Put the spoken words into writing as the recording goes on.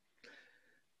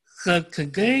So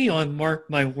today on Mark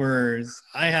My Words,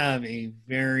 I have a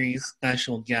very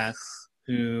special guest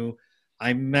who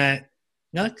I met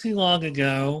not too long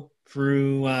ago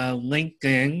through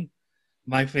LinkedIn,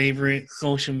 my favorite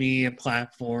social media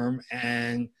platform.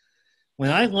 And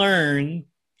when I learned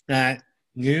that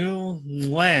New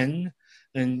Wen,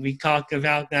 and we talked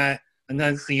about that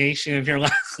enunciation of your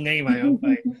last name, I hope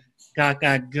I got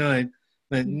that good.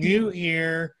 But New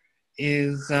here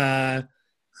is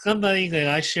somebody that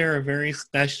I share a very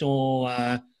special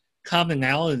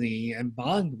commonality and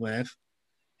bond with.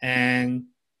 And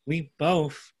we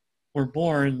both were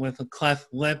born with a cleft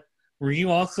lip. Were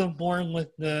you also born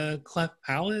with the cleft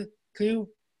palate too?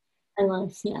 I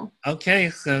was, yeah. Okay,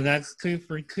 so that's two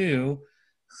for two.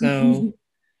 So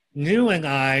New and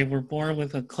I were born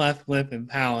with a cleft lip and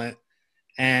palate,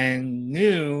 and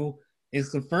New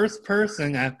is the first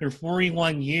person after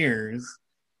 41 years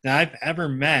that I've ever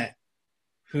met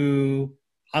who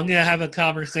I'm going to have a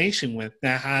conversation with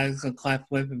that has a cleft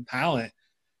lip and palate.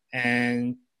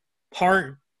 And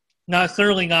part, not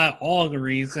certainly not all of the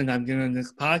reason I'm doing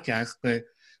this podcast, but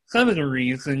some of the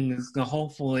reason is to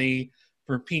hopefully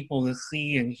for people to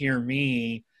see and hear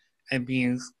me and be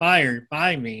inspired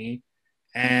by me.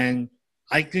 And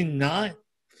I do not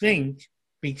think,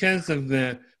 because of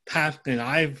the path that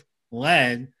I've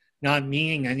led, not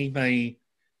meeting anybody,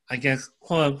 I guess,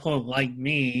 quote unquote, like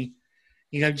me,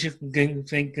 just didn't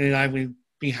think that I would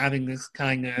be having this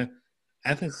kind of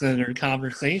episode or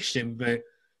conversation, but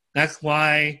that's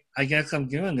why I guess I'm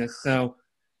doing this. So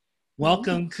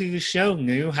welcome to the show,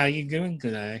 New. How you doing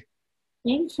today?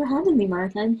 Thanks for having me,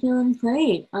 Mark. I'm feeling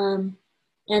great. And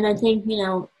I think,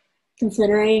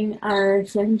 considering our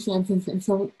circumstances,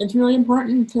 it's really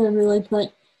important to really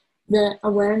put the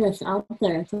awareness out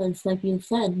there. Because, like you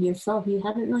said yourself, you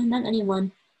haven't really met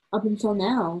anyone up until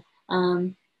now.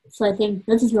 So I think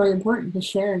this is really important to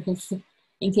share, just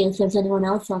in case there's anyone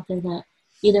else out there that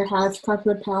either has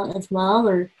chocolate palate as well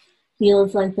or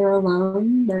feels like they're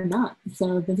alone. They're not.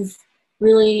 So this is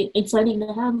really exciting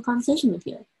to have a conversation with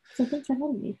you. So thanks for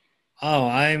having me. Oh,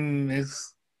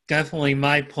 it's definitely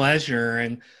my pleasure.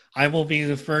 And I will be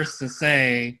the first to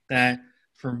say that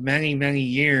for many, many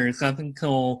years, up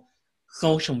until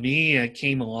social media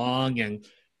came along and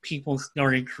people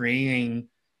started creating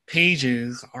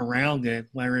pages around it,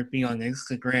 whether it be on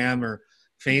Instagram or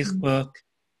Mhm. Facebook,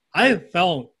 I have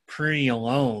felt pretty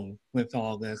alone with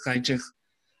all this.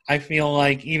 I feel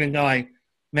like even though I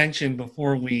mentioned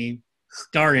before we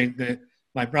started that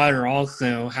my brother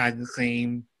also had the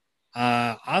same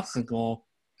obstacle,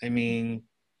 I mean,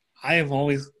 I have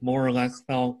always more or less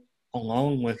felt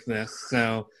alone with this.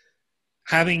 So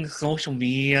having social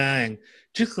media and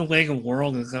just the way the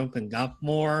world has opened up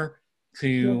more to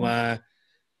Yeah.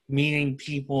 meeting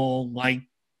people like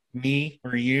me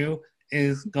or you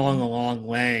is going Mhm. a long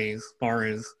way as far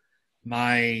as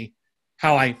my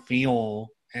how I feel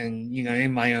and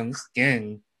in my own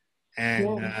skin.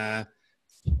 And Yeah.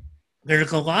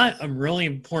 there's a lot of really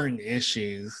important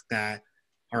issues that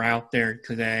are out there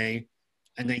today,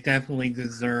 and they definitely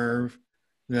deserve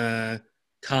the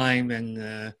time and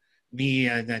the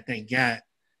media that they get.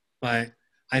 But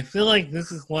I feel like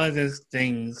this is one of those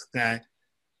things that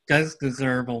does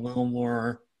deserve a little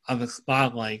more of a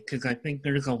spotlight because I think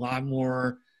there's a lot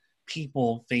more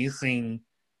people facing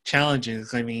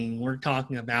challenges. I mean, we're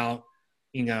talking about,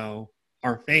 you know,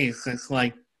 our face. It's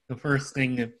like the first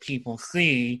thing that people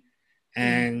see. Yeah.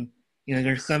 And,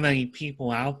 there's so many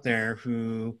people out there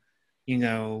who, you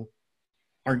know,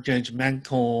 are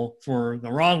judgmental for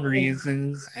the wrong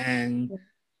reasons and,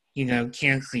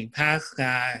 can't see past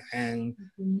that. And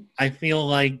Mhm. I feel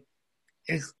like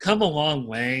it's come a long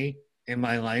way in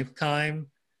my lifetime.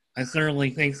 I certainly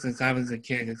think since I was a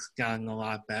kid, it's gotten a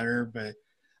lot better, but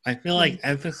I feel Yeah. like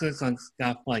emphasis on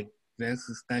stuff like this,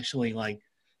 especially like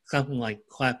something like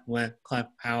cleft lip,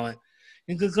 cleft palate,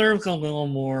 it deserves a little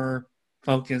more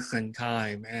focus and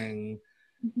time. And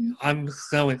Mhm. I'm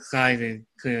so excited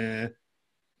to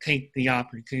take the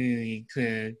opportunity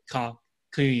to talk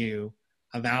to you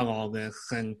about all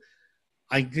this. And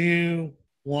I do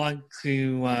want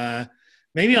to,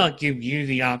 maybe I'll give you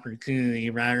the opportunity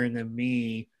rather than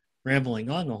me rambling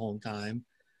on the whole time.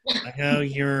 I know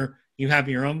you have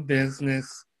your own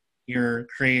business, you're a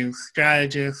creative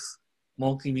strategist,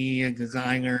 multimedia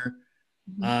designer.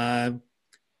 Mhm. Uh,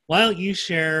 why don't you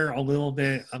share a little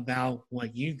bit about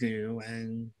what you do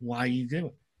and why you do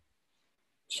it?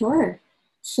 Sure.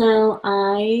 So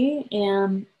I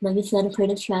am, like you said, a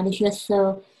creative strategist.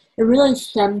 So it really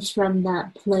stems from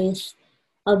that place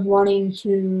of wanting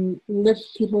to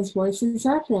lift people's voices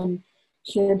up and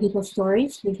share people's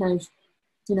stories because,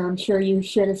 I'm sure you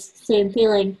share the same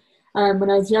feeling When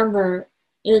I was younger,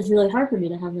 it was really hard for me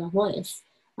to have that voice.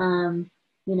 I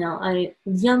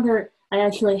was younger. I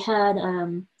actually had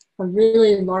a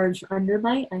really large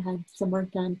underbite. I had some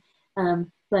work done,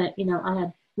 but I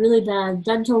had really bad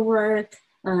dental work.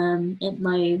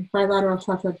 My bilateral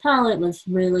cleft lip palate was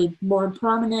really more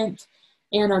prominent,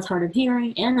 and I was hard of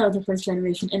hearing, and I was a first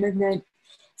generation immigrant.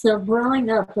 So growing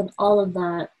up with all of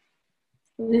that,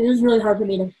 it was really hard for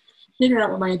me to figure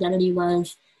out what my identity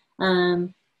was,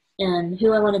 um, and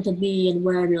who I wanted to be and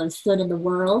where I really stood in the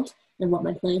world and what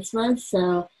my place was.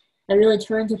 So I really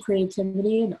turned to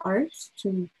creativity and art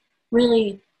to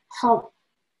really help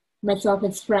myself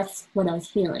express what I was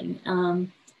feeling.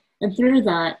 And through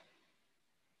that,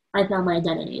 I found my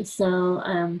identity. So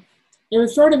it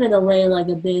was sort of in a way like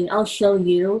a big, I'll show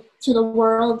you to the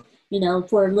world,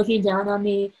 for looking down on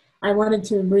me. I wanted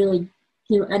to really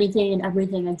do anything and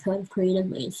everything I could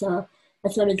creatively. So I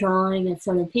started drawing, I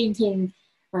started painting,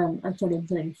 I started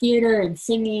doing theater and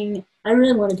singing. I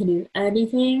really wanted to do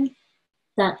anything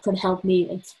that could help me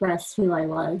express who I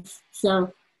was.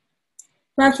 So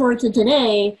fast forward to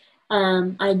today,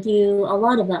 I do a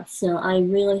lot of that. So I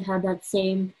really have that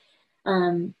same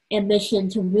ambition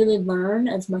to really learn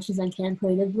as much as I can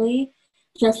creatively,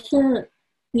 just to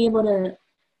be able to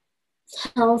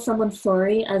tell someone's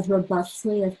story as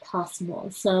robustly as possible.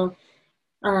 So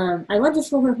I went to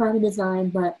school for graphic design,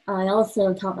 but I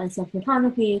also taught myself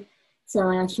photography. So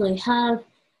I actually have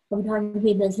a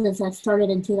photography business that started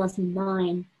in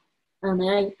 2009. And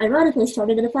I ironically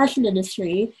started in the fashion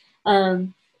industry,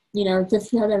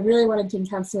 just because I really wanted to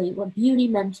encapsulate what beauty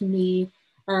meant to me,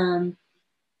 and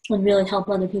really help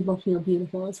other people feel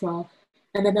beautiful as well.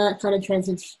 And then that kind of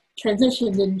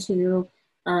transitioned into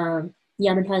the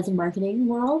advertising marketing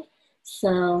world.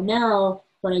 So now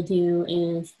what I do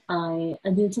is I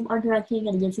do some art directing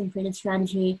and I do some creative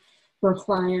strategy for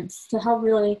clients to help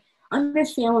really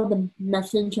understand what the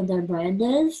message of their brand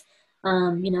is.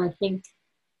 I think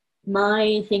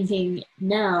my thinking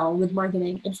now with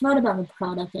marketing, it's not about the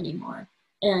product anymore.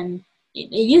 And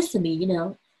it used to be,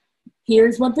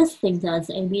 here's what this thing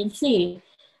does, A, B, and C.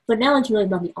 But now it's really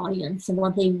about the audience and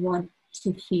what they want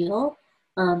to feel.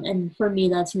 And for me,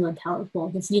 that's really powerful.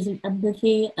 Just using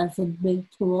empathy as a big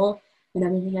tool in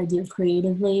everything I do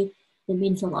creatively, it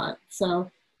means a lot.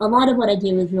 So a lot of what I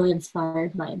do is really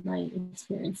inspired by my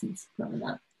experiences growing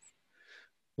up.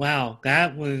 Wow,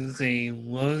 that was a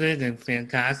loaded and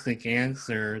fantastic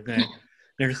answer. That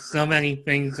there's so many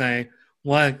things I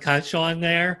want to touch on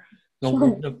there.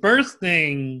 Sure. The first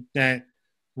thing that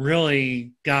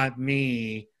really got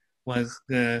me was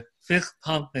the fist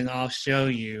pump and I'll show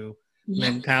you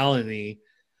Yeah. mentality.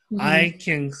 Mm-hmm. I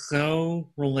can so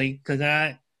relate to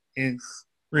that. It's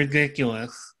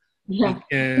ridiculous Yeah.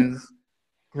 because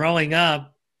growing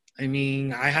up, I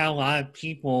mean, I had a lot of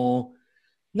people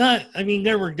not, I mean,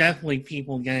 there were definitely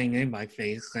people getting in my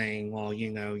face saying, well,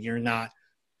 you're not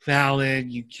valid,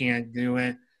 you can't do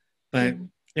it. But Mm-hmm.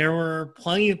 there were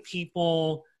plenty of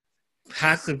people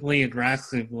passively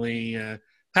aggressively,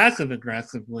 passive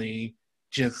aggressively,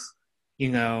 just,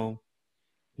 you know,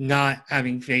 not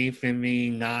having faith in me,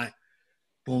 not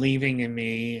believing in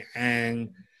me.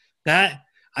 And that,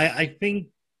 I think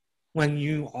when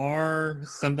you are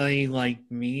somebody like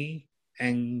me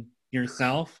and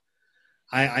yourself,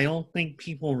 I don't think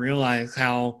people realize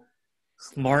how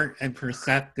smart and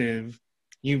perceptive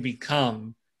you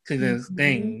become to those Mm-hmm.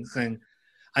 things. And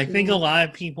I think a Yeah. lot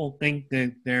of people think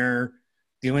that they're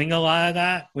doing a lot of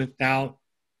that without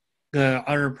the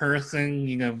other person,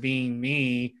 being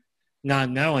me, not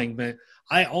knowing. But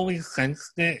I always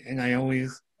sensed it and I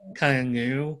always kind of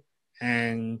knew.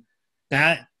 And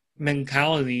that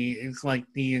mentality is like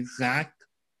the exact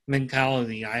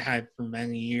mentality I had for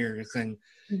many years. And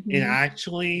it Mm-hmm.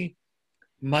 actually,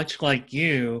 much like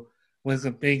you, was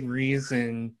a big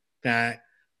reason that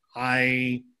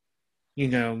I, you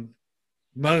know,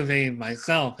 motivated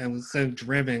myself and was so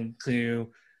driven to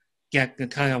get the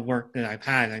kind of work that I've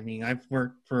had. I mean, I've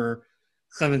worked for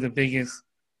some of the biggest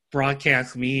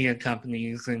broadcast media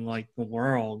companies in like the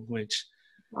world, which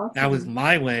that was Awesome.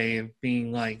 my way of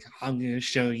being like, I'm going to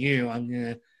show you, I'm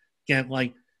going to get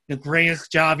like the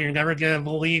greatest job. You're never going to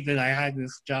believe that I had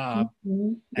this job.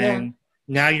 Mm-hmm. Yeah. And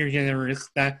now you're going to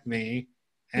respect me.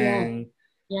 Yeah. And,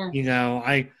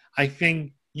 Yeah. I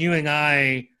think you and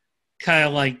I kind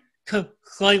of like took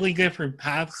slightly different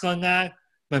paths on that,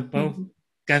 but both Mm-hmm.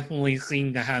 definitely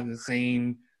seem to have the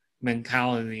same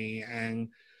mentality. And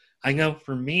I know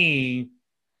for me,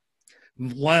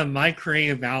 one of my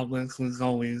creative outlets was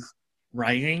always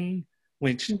writing,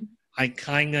 which I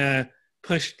kind of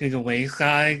pushed to the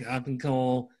wayside up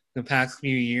until the past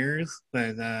few years.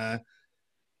 But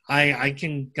I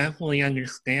can definitely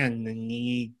understand the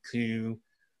need to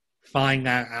find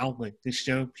that outlet to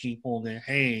show people that,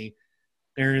 hey,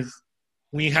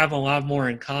 we have a lot more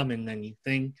in common than you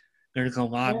think. There's a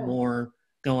lot Yeah. more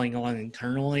going on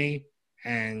internally,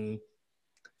 and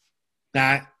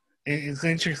that it's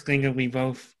interesting that we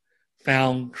both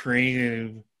found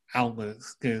creative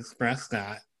outlets to express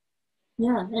that.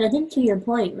 Yeah, and I think to your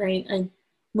point, right?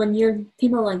 When you're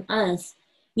people like us,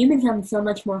 you become so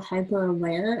much more hyper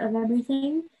aware of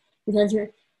everything because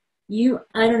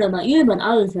I don't know about you, but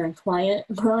I was very quiet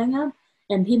growing up,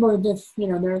 and people just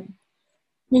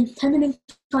they tend to be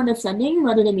condescending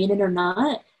whether they mean it or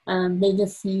not. They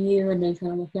just see you and they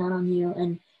kind of look down on you,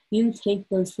 and you take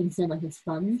those things in like a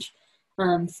sponge.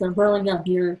 So growing up,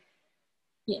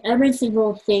 every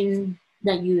single thing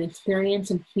that you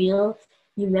experience and feel,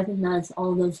 you recognize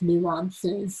all those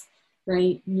nuances,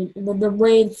 right? The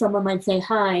way someone might say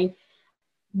hi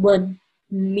would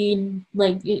mean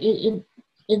like it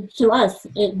to us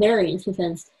it varies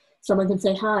because someone can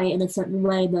say hi in a certain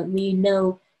way, but we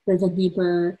know there's a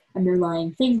deeper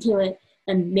underlying thing to it,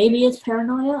 and maybe it's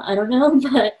paranoia. I don't know,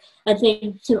 but I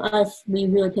think to us we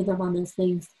really pick up on those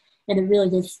things, and it really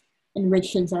just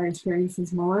enriches our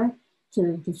experiences more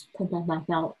to just put that back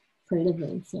out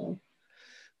creatively. So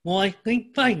Well, I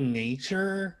think by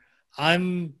nature,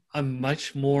 I'm a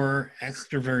much more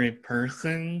extroverted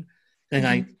person than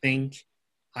I mhm. think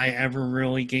I ever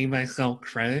really gave myself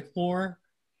credit for.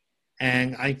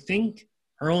 And I think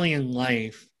early in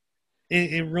life,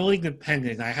 it really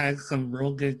depended. I had some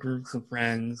real good groups of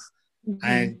friends. I Mhm.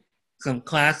 had some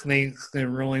classmates that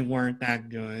really weren't that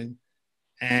good.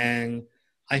 And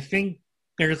I think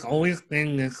there's always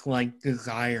been this like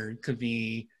desire to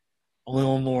be a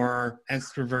little more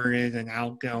extroverted and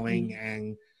outgoing Mhm.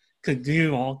 and could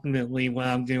do ultimately what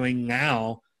I'm doing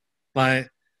now. But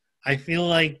I feel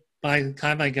like by the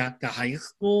time I got to high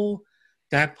school,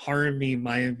 that part of me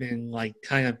might have been like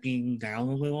kind of beaten down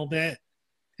a little bit.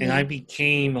 And I Yeah.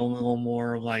 became a little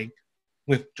more like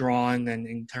withdrawn and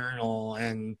internal.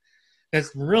 And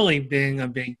that's really been a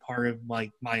big part of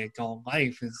like my adult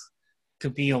life is to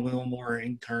be a little more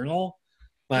internal.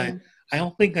 Yeah. But I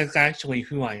don't think that's actually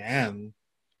who I am.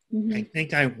 I Mhm.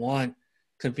 think I want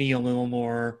to be a little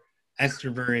more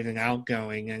extroverted and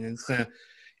outgoing, and it's a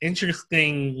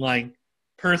interesting like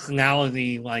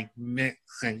personality like mix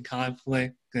and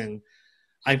conflict. And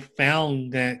I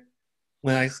found that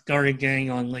when I started getting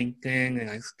on LinkedIn and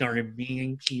I started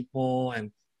meeting people,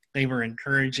 and they were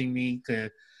encouraging me to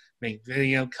make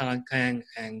video content,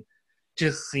 and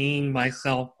just seeing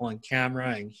myself on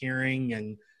camera and hearing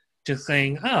and just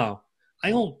saying, oh, I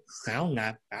don't sound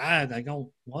that bad. I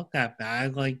don't look that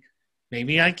bad. Like,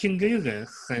 maybe I can do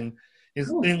this. And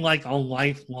it's Yeah. been like a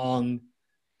lifelong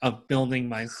of building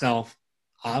myself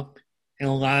up in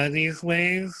a lot of these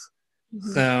ways.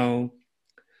 Mhm. So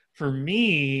for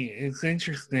me, it's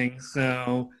interesting.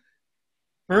 So,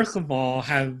 first of all,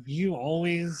 have you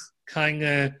always kind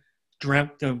of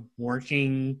dreamt of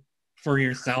working for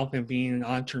yourself and being an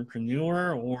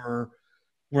entrepreneur, or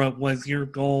what was your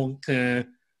goal to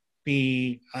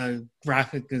be a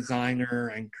graphic designer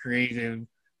and creative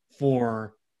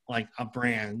for like a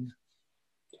brand?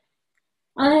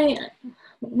 I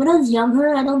When I was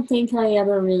younger, I don't think I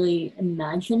ever really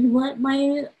imagined what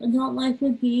my adult life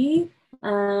would be.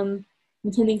 And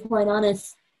to be quite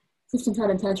honest, just to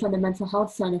kind of touch on the mental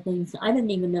health side of things, I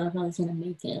didn't even know if I was going to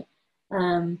make it.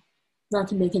 Um, Not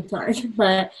to make it dark,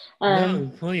 but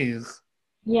No, please.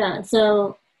 yeah.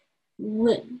 So,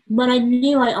 but I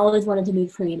knew I always wanted to be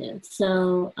creative.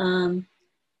 So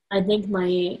I think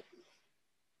my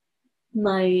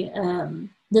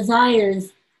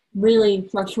desires really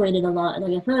fluctuated a lot.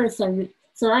 Like at first,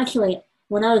 so actually,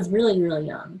 when I was really really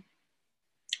young,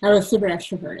 I was super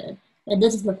extroverted, and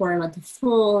this is before I went to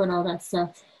school and all that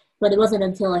stuff. But it wasn't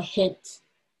until I hit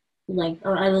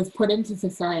or I was put into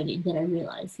society that I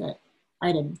realized that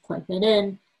I didn't quite fit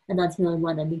in, and that's really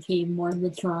when I became more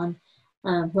withdrawn.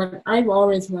 But I've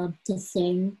always loved to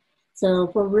sing, so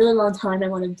for a really long time I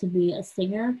wanted to be a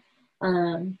singer.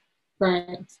 Um,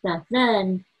 but back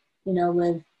then,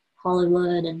 with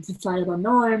Hollywood and societal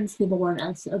norms, people weren't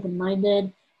as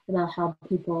open-minded about how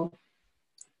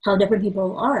different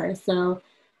people are. So,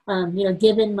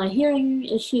 given my hearing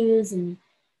issues and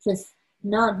just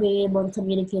not being able to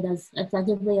communicate as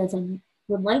effectively as I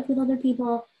would like with other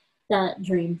people, that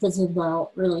dream fizzled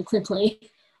out really quickly.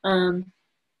 Um,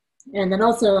 and then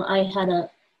also, I had a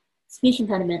speech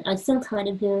impediment. I still kind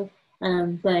of do,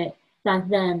 but back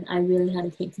then, I really had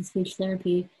to take some speech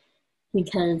therapy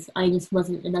because I just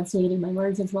wasn't enunciating my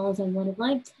words as well as I would have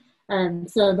liked.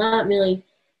 So that really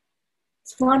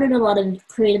squandered a lot of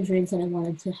creative dreams that I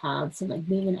wanted to have, so like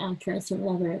being an actress or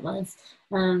whatever it was.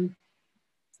 Um,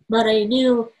 but I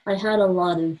knew I had a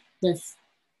lot of this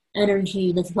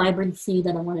energy, this vibrancy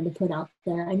that I wanted to put out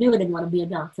there. I knew I didn't want to be a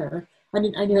doctor. I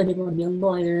knew I didn't want to be a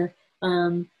lawyer.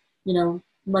 You know,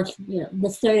 the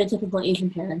stereotypical Asian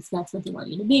parents, that's what they want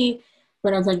you to be.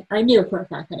 But I was like, I knew for a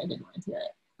fact that I didn't want to do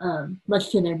it, much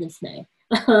to their dismay.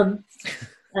 um,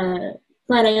 uh,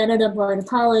 but I ended up going to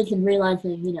college and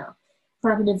realizing,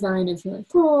 graphic design is really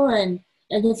cool, and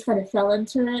I just kind of fell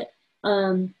into it.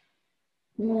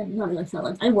 Not really fell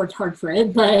into. I worked hard for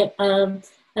it, but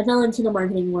I fell into the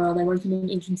marketing world. I worked in an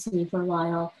agency for a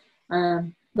while.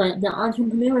 But the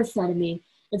entrepreneur side of me,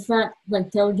 it's not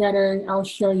like go getter, I'll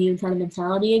show you kind of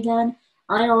mentality again.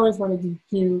 I always wanted to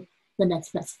do the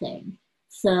next best thing.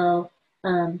 So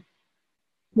um,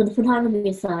 with the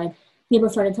photography side, people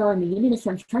started telling me, you need to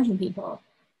start charging people.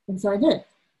 And so I did.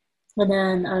 And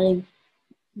then I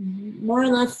more or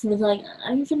less was like,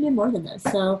 I can do more than this.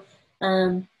 So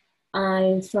um,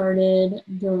 I started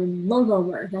doing logo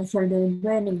work. I started doing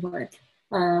branding work.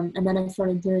 And then I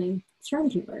started doing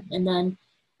strategy work. And then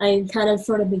I kind of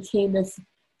sort of became this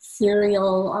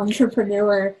serial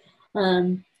entrepreneur,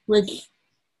 which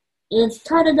is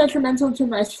kind of detrimental to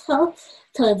myself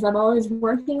because I'm always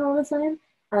working all the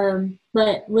time.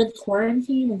 But with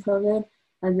quarantine and COVID,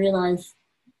 I realized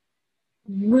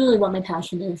really what my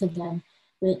passion is again,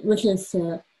 which is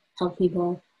to help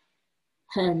people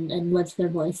and lift their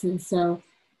voices. So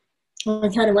I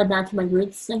kind of went back to my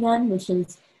roots again, which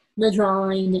is the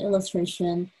drawing, the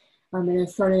illustration, and I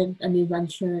started a new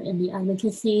venture in the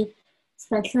advocacy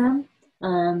spectrum,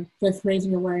 just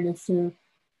raising awareness to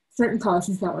certain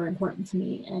causes that were important to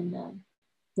me and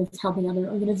just helping other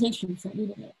organizations that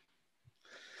needed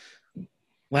it.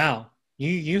 Wow.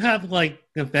 You have like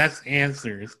the best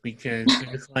answers because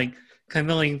there's like a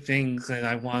million things that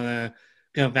I want to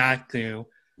go back to.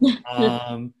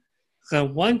 So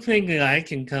one thing that I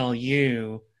can tell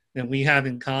you that we have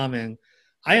in common,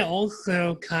 I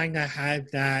also kind of had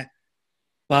that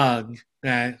bug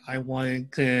that I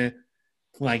wanted to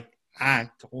like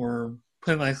act or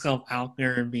put myself out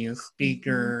there and be a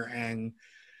speaker. And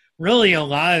really a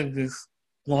lot of this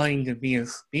wanting to be a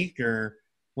speaker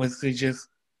was to just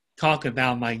talk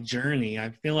about my journey. I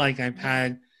feel like I've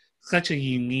had such a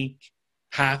unique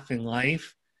path in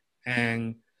life,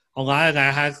 and a lot of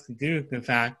that has to do with the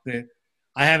fact that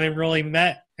I haven't really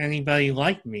met anybody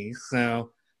like me.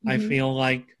 So I feel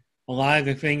like a lot of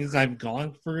the things I've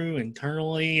gone through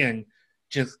internally and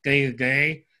just day to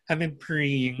day have been pretty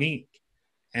unique.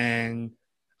 And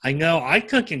I know I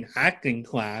took an acting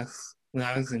class when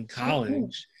I was in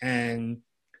college, and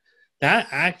that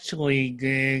actually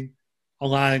did a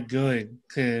lot of good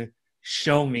to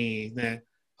show me that,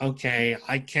 okay,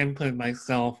 I can put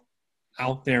myself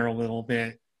out there a little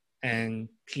bit and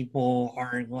people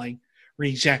aren't like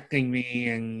rejecting me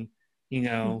and,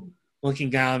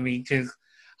 looking down on me, because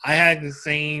I had the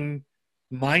same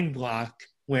mind block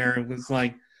where it was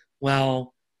like,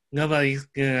 well, nobody's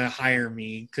gonna hire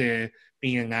me to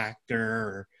be an actor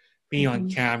or be on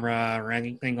camera or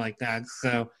anything like that.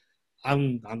 So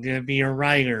I'm gonna be a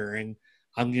writer and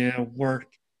I'm gonna work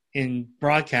in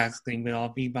broadcasting, but I'll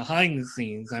be behind the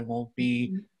scenes. I won't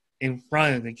be in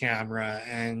front of the camera.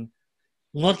 And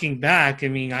looking back, I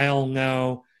mean, I don't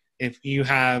know if you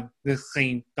have this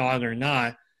same thought or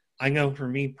not. I know for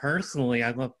me personally,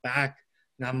 I look back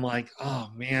and I'm like,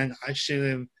 oh man, I should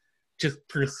have just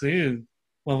pursued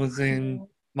what was in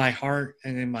my heart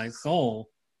and in my soul,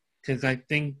 because I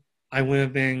think I would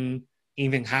have been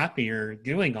even happier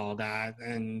doing all that.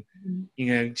 And,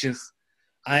 just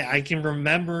I can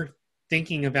remember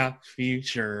thinking about the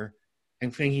future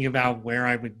and thinking about where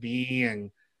I would be and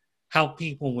how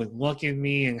people would look at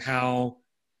me and how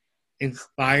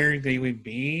inspired they would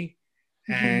be.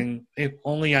 And if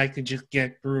only I could just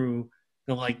get through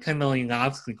the like 10 million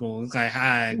obstacles I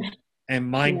had and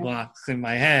mind blocks in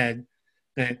my head,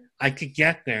 that I could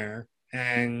get there.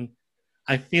 And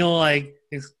I feel like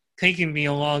it's taken me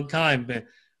a long time, but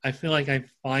I feel like I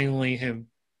finally have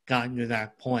gotten to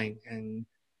that point, and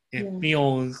it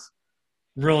feels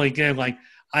really good. Like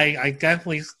I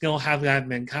definitely still have that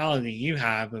mentality you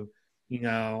have of,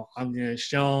 I'm gonna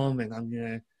show them and I'm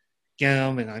gonna get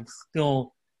them, and I'm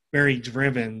still very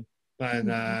driven. But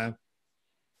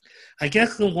I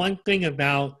guess the one thing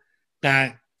about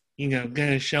that,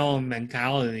 gonna show them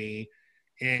mentality,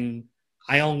 and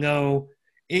I don't know,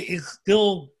 it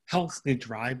still helps to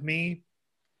drive me.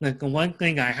 Like the one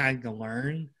thing I had to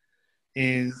learn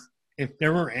is if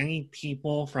there were any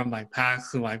people from my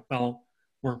past who I felt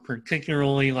were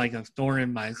particularly like a thorn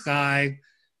in my side,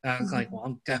 I was like, well,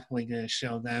 I'm definitely going to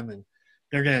show them, and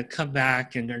they're going to come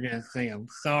back and they're going to say, I'm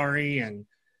sorry, and,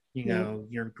 you Yeah. know,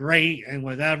 you're great, and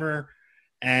whatever.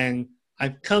 And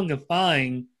I've come to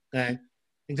find that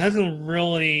it doesn't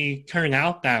really turn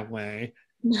out that way.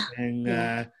 And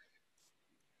Yeah.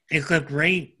 it's a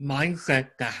great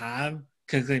mindset to have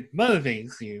because it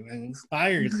motivates you and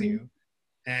inspires Mm-hmm. you.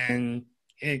 And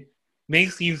it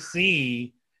makes you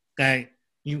see that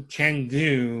you can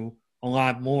do a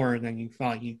lot more than you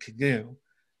thought you could do.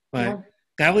 But Yeah.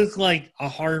 that was like a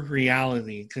hard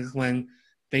reality because when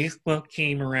Facebook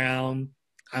came around,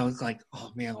 I was like,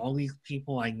 oh man, all these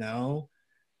people I know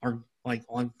are like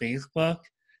on Facebook.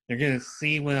 They're gonna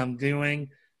see what I'm doing.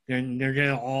 They're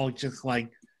gonna all just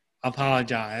like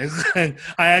apologize. And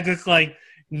I had this like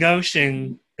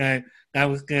notion that that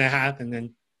was gonna happen, and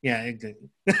yeah, it didn't.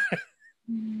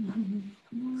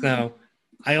 So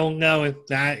I don't know if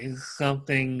that is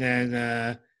something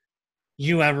that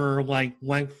you ever like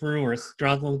went through or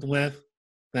struggled with,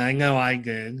 but I know I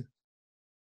did.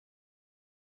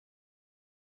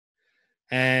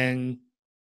 And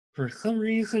for some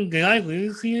reason, did I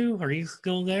lose you? Are you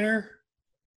still there?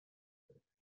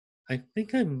 I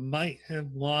think I might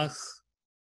have lost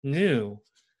New,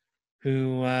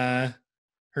 who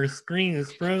her screen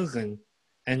is frozen,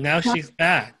 and now she's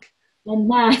back. I'm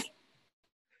back.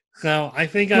 So I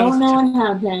think I was, Don't know what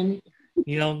happened.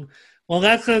 you know, well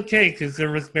that's okay because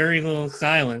there was very little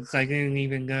silence. I didn't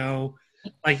even know,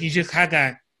 like you just had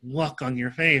that look on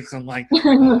your face. I'm like,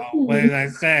 oh, what did I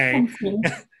say?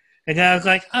 And I was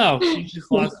like, oh, she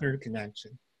just lost her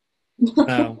connection.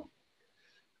 So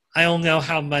I don't know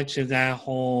how much of that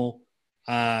whole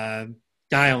uh,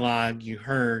 dialogue you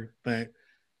heard, but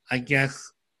I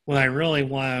guess what I really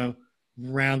want to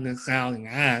round this out and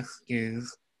ask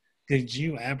is, did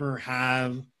you ever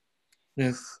have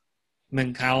this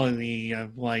mentality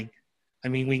of like, I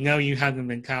mean, we know you have the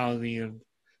mentality of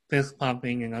fist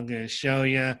pumping and I'm going to show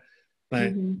you,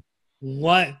 but Mm-hmm.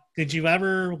 what did you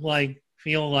ever like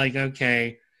feel like,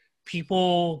 okay,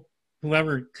 people,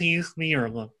 whoever teased me or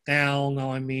looked down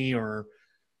on me or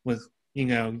was, you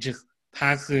know, just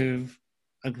passive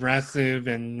aggressive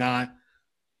and not,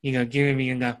 you know, giving me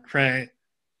enough credit,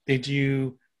 did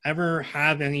you ever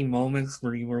have any moments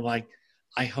where you were like,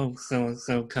 I hope so and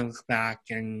so comes back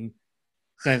and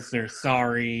says they're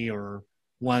sorry or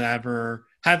whatever?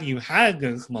 Have you had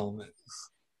those moments?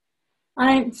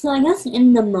 I guess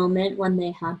in the moment when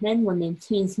they happen, when they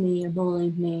tease me or bully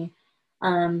me,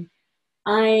 um,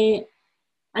 I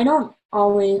I don't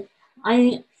always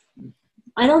I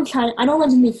I don't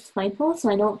want to be spiteful, so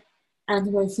I don't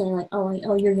actively say like,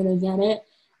 oh you're gonna get it.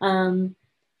 Um,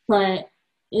 but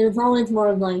it was always more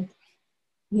of like,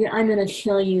 I'm gonna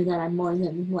show you that I'm more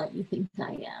than what you think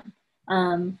I am.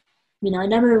 I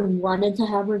never wanted to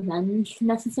have revenge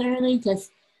necessarily,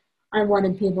 just I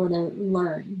wanted people to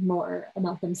learn more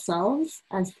about themselves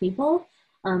as people,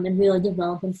 and really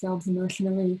develop themselves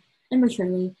emotionally and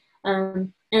maturely.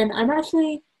 And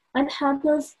I've had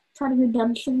those kind of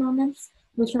redemption moments,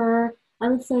 which are, I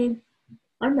would say,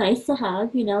 are nice to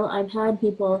have. I've had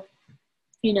people,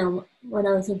 when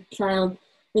I was a child,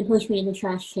 they push me into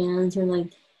trash cans or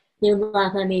like they would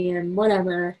laugh at me or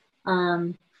whatever.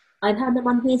 I've had them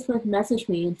on Facebook message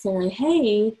me and say like,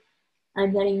 "Hey,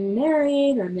 I'm getting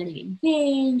married or I'm getting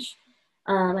engaged.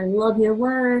 I love your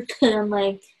work." And I'm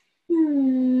like,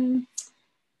 hmm,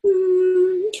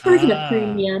 charging a Ah,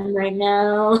 premium right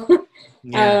now.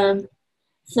 yeah. um,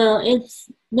 so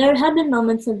there have been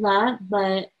moments of that,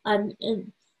 but it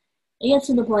gets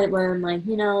to the point where I'm like,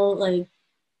 like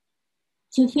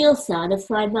to feel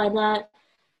satisfied by that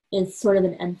is sort of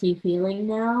an empty feeling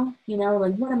now.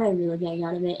 Like what am I really getting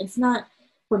out of it? It's not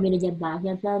for me to get back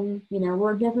at them.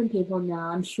 We're different people now.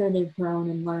 I'm sure they've grown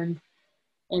and learned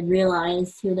and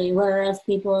realized who they were as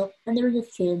people, and they were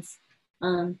just kids.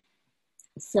 Um,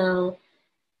 so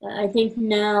I think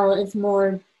now it's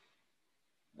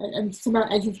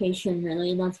about education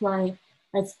really, and that's why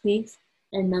I speak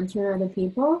and mentor other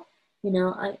people.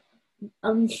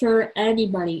 I'm sure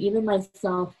anybody, even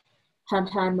myself, have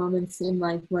had moments in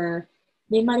life where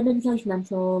they might have been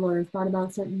judgmental or thought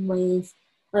about certain ways,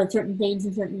 or certain things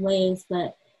in certain ways,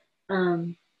 but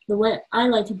the way I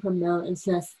like to promote is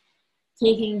just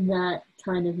taking that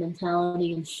kind of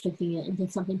mentality and shifting it into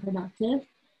something productive.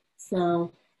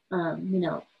 So,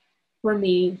 for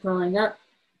me growing up,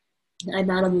 I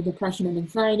battled with depression and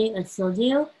anxiety. I still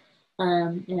do.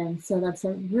 And so that's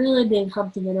a really big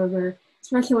hump to get over,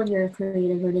 especially when you're a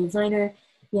creative or designer.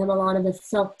 You have a lot of the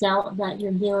self doubt that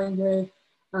you're dealing with,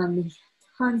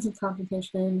 tons of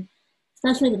competition,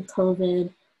 especially with COVID.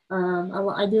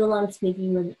 I do a lot of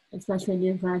speaking with, especially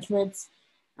new graduates.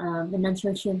 and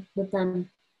mentorship with them,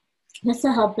 just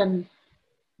to help them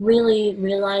really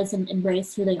realize and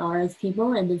embrace who they are as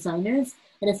people and designers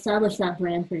and establish that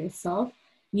brand for yourself.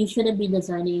 You shouldn't be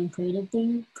designing and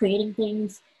creating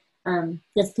things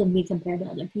just to be compared to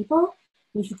other people.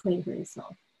 You should create for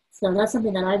yourself. So that's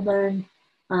something that I've learned.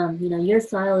 Your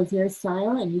style is your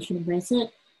style and you should embrace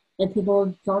it. If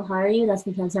people don't hire you, that's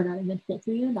because they're not a good fit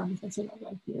for you, not because they don't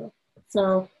like you.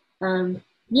 So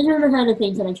these are the kind of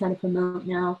things that I try to promote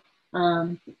now.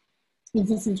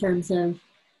 Just in terms of,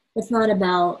 it's not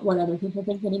about what other people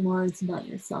think anymore. It's about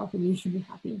yourself, and you should be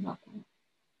happy about that.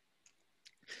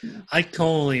 Yeah. I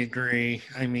totally agree.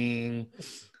 I mean,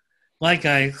 like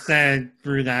I said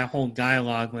through that whole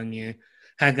dialogue when you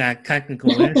had that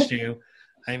technical issue,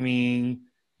 I mean,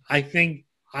 I think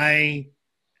I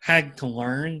had to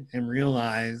learn and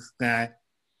realize that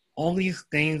all these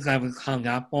things I was hung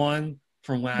up on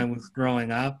from when I was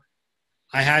growing up,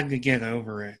 I had to get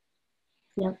over it.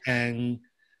 Yep. And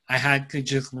I had to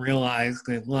just realize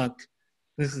that, look,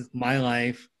 this is my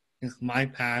life, it's my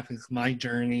path, it's my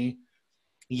journey.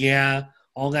 Yeah,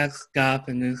 all that stuff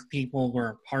and those people were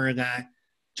a part of that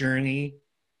journey.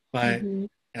 But,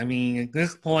 I mean, at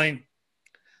this point,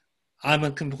 I'm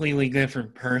a completely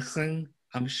different person.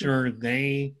 I'm sure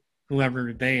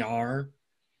whoever they are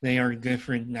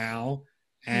different now.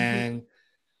 And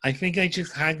I think I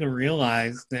just had to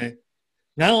realize that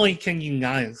not only can you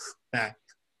not expect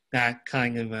that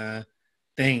kind of a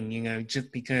thing,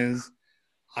 just because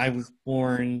I was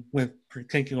born with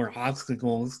particular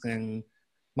obstacles and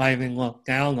might have been looked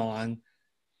down on,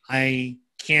 I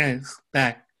can't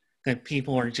expect that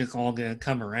people are just all going to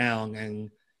come around and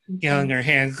get on their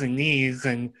hands and knees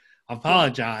and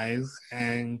apologize.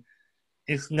 And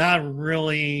it's not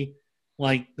really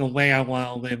like the way I want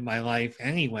to live my life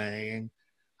anyway. And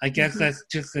I guess that's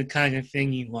just the kind of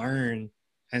thing you learn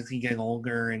as you get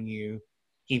older and you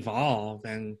evolve.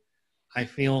 And I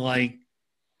feel like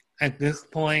at this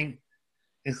point,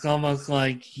 it's almost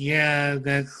like, yeah,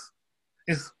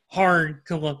 it's hard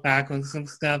to look back on some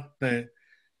stuff, but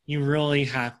you really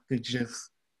have to just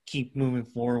keep moving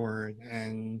forward.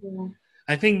 And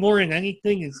I think more than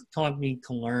anything, it's taught me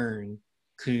to learn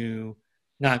to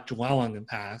not dwell on the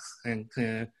past and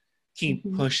to keep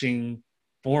pushing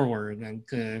forward and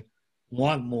to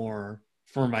want more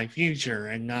for my future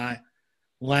and not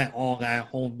let all that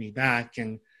hold me back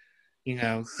and,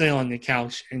 sit on the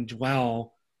couch and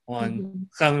dwell on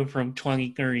something from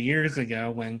 20, 30 years ago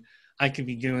when I could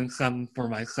be doing something for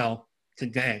myself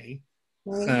today.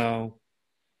 So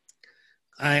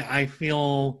I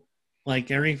feel like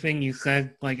everything you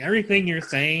said, like everything you're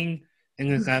saying in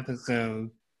this episode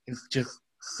is just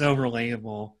so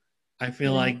relatable. I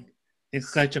feel like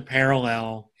it's such a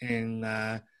parallel in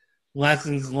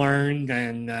lessons learned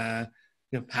and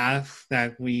the paths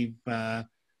that we've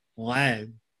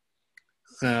led.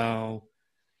 So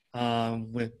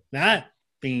with that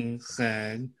being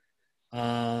said,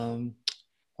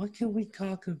 what can we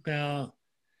talk about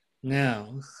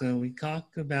now? So we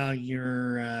talked about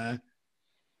your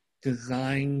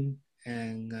design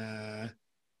and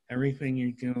everything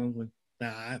you're doing with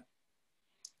that.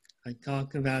 I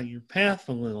talked about your path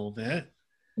a little bit.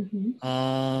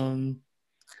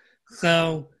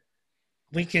 So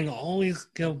we can always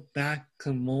go back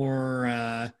to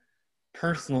more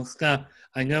personal stuff.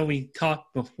 I know we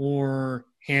talked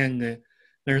beforehand that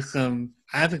there's some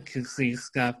advocacy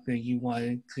stuff that you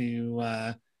wanted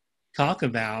to talk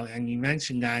about, and you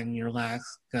mentioned that in your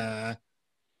last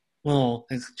little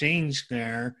exchange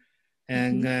there.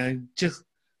 And just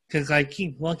because I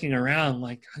keep looking around,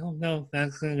 like, I don't know if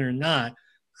that's it or not.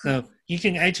 So you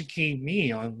can educate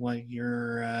me on what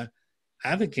you're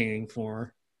advocating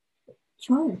for.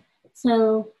 Sure.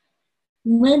 So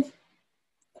with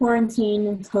quarantine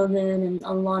and COVID and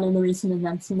a lot of the recent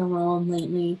events in the world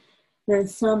lately,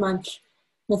 there's so much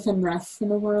unrest in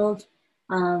the world.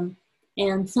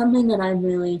 And something that I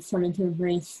really started to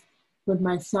embrace with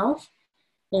myself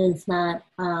is that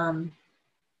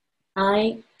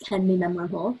I can be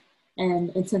memorable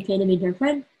and it's okay to be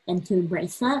different and to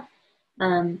embrace that.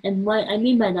 And what I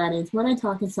mean by that is when I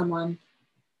talk to someone,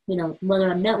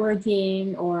 whether I'm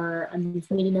networking or I'm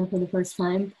just meeting them for the first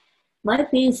time, my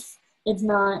face is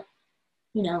not,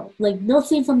 like they'll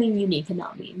see something unique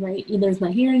about me, right? Either it's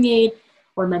my hearing aid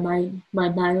or my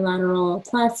bilateral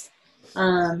cleft,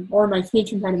 or my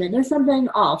speech impediment. There's something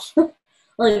off.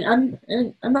 Like I'm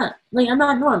not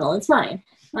normal. It's fine.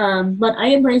 But I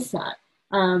embrace that.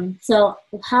 So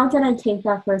how can I take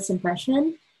that first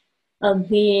impression of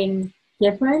being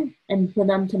different and for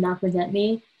them to not forget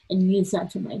me and use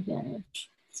that to my advantage?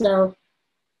 So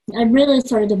I really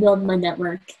started to build my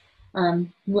network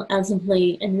as of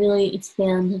late, and really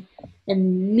expand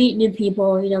and meet new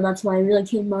people. That's why I really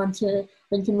came on to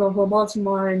Lincoln Local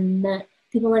Baltimore and met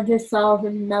people like yourself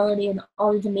and Melody and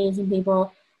all these amazing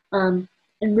people, and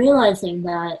realizing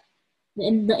that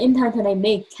the impact that I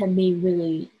make can be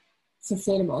really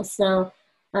sustainable. So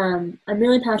I'm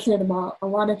really passionate about a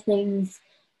lot of things,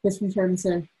 just in terms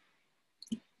of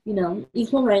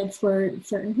equal rights for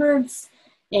certain groups,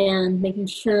 and making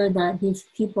sure that these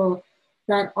people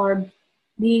that are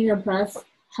being oppressed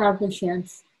have the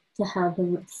chance to have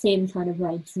the same kind of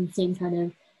rights and same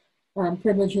kind of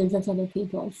privileges as other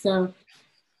people. So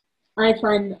I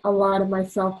find a lot of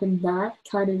myself in that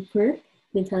kind of group,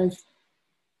 because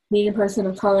being a person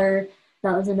of color,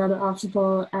 that was another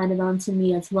obstacle added on to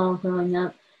me as well growing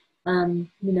up. Going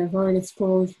to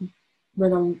schools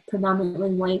with a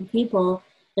predominantly white people,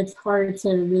 it's hard to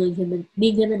really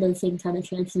be given those same kind of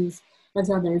chances as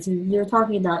others. And you're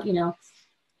talking about,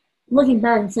 looking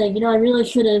back and saying, I really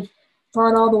should have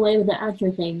gone all the way with the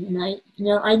actor thing. And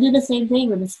I do the same thing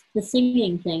with the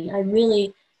singing thing.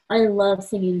 I love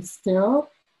singing still,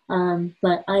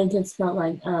 but I just felt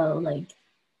like,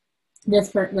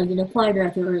 this part, like the choir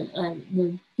director or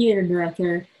the theater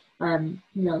director,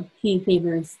 he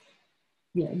favors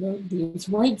these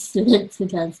white students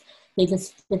because they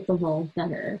just fit the role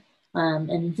better. And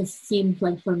it just seemed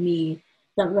like for me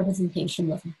that representation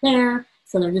wasn't there,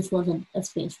 so there just wasn't a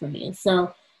space for me.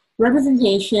 So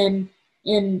representation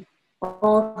in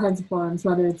all kinds of forms,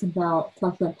 whether it's about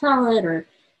cleft lip palate or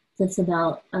just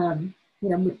about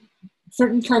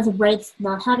certain kinds of rights,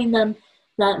 not having them,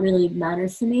 that really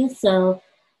matters to me. So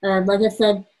like I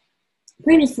said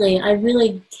previously, I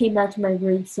really came back to my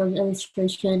roots of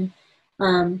illustration,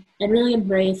 and really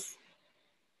embraced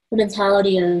the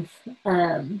mentality of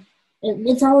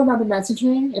it's all about the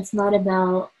messaging. It's not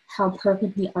about how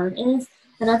perfect the art is.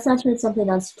 And that's actually something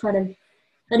that's kind of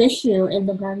an issue in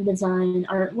the graphic design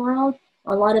art world.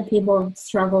 A lot of people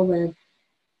struggle with,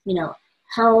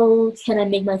 how can I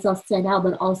make myself stand out,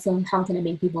 but also how can I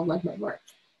make people like my work?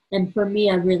 And for me,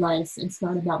 I realized it's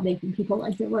not about making people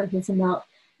like your work. It's about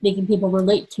making people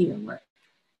relate to your work.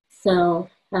 So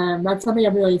that's something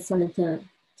I've really started to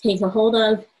take a hold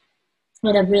of.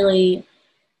 And I've really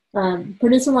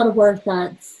produced a lot of work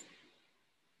that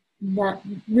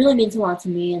really means a lot to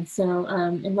me. And so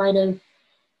in light of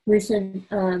recent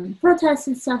protests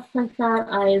and stuff like that,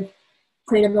 I've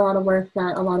created a lot of work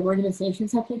that a lot of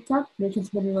organizations have picked up, which has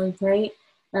been really great.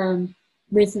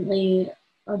 Recently,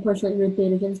 unfortunately, Ruth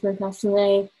Bader Ginsburg passed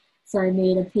away, so I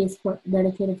made a piece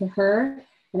dedicated to her,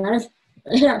 and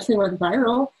it actually went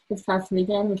viral this past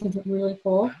weekend, which was really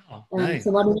cool. Wow, nice.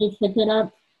 So a lot of me picked it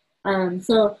up.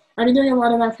 So I've been doing a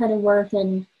lot of that kind of work,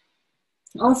 and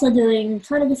also doing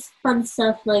kind of this fun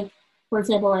stuff. Like, for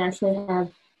example, I actually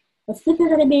have a sticker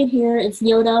that I made here. It's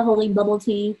Yoda holding bubble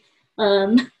tea.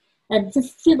 And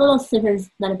just cute little stickers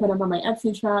that I put up on my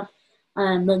Etsy shop.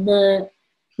 But the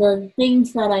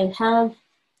things that I have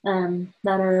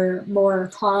that are more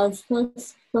cause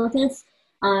focused,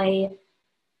 I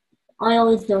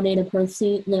always donate a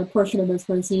portion of those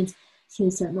proceeds to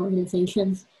certain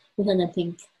organizations, because I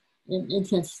think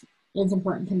it's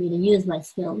important to me to use my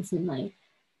skills and my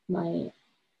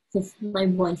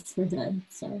voice for good.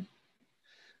 So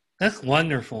That's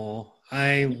wonderful.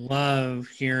 I love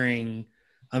hearing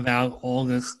about all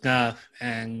this stuff.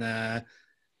 And, I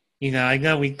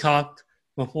know we talked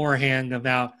beforehand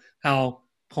about how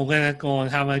political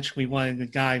and how much we wanted to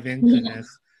dive into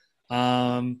this.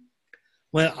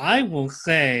 What I will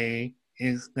say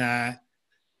is that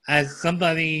as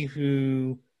somebody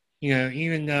who,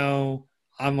 even though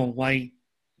I'm a white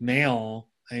male,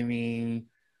 I mean,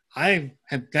 I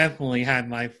have definitely had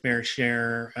my fair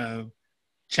share of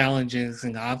challenges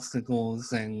and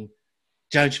obstacles and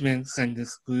judgments and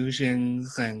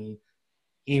exclusions. And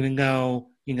even though,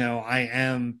 I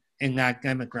am in that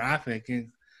demographic,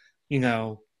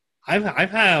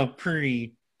 I've had a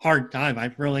pretty hard time.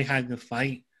 I've really had to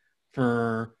fight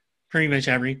for pretty much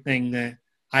everything that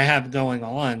I have going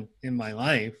on in my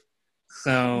life.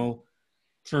 So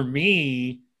for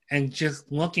me, and just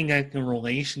looking at the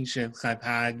relationships I've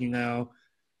had,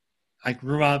 I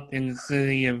grew up in the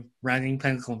city of Reading,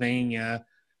 Pennsylvania,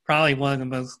 probably one of the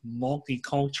most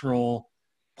multicultural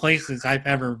places I've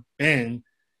ever been.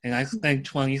 And I spent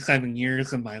 27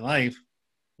 years of my life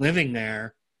living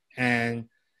there. And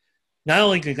not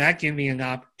only did that give me an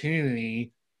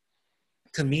opportunity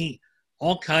to meet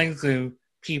all kinds of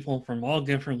people from all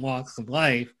different walks of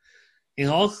life, it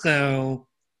also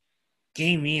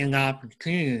gave me an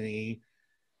opportunity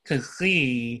to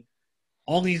see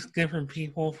all these different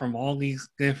people from all these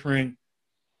different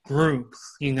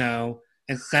groups,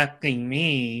 accepting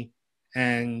me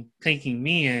and taking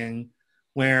me in,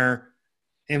 where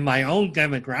in my own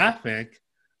demographic,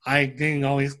 I didn't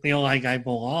always feel like I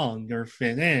belonged or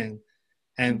fit in.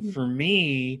 And Mm-hmm. for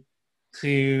me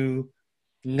to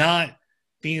not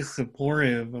be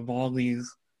supportive of all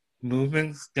these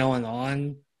movements going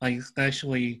on, like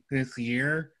especially this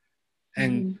year,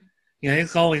 and Mm-hmm.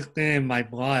 it's always been in my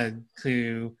blood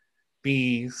to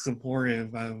be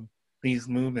supportive of these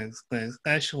movements, but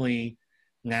especially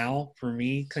now for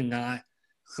me to not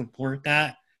support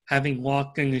that, having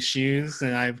walked in the shoes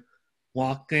that I've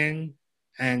walked in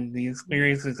and the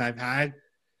experiences I've had,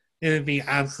 it would be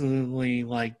absolutely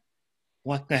like,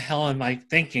 what the hell am I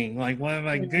thinking? Like, what am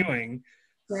I Yeah. doing?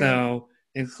 Right. So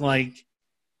it's like,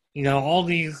 all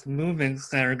these movements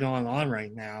that are going on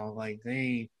right now, like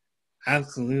they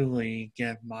absolutely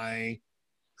get my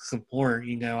support.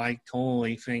 I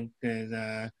totally think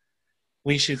that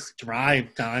we should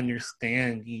strive to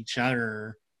understand each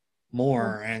other Yeah.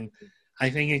 more. And I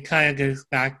think it kind of goes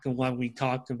back to what we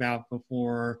talked about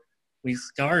before we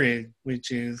started,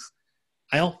 which is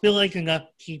I don't feel like enough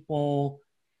people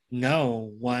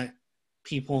know what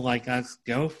people like us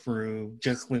go through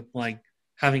just with like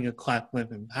having a cleft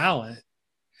lip and palate.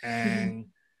 Mm-hmm. And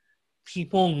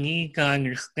people need to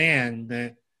understand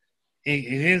that it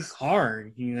is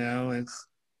hard, it's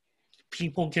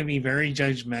people can be very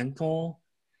judgmental,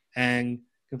 and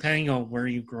depending on where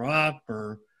you grow up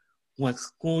or what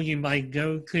school you might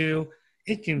go to,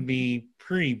 it can be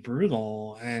pretty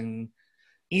brutal. And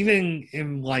even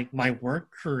in like my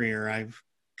work career, I've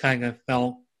kind of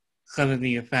felt some of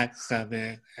the effects of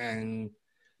it. And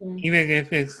Yeah. even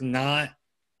if it's not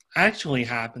actually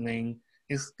happening,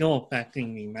 it's still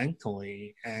affecting me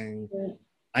mentally. And Right.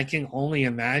 I can only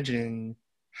imagine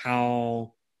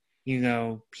how,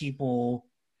 people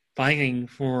fighting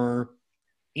for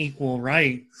equal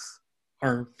rights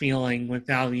are feeling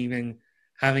without even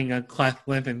having a cleft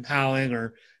lip and palate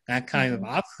or that kind of Mm-hmm.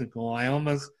 obstacle. I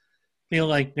almost feel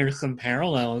like there's some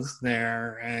parallels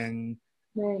there, and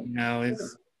Right.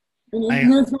 it's And it I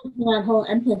goes back to that whole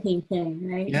empathy thing,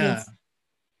 right? yeah, Because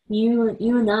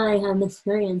you and I have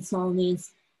experienced all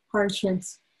these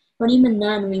hardships, but even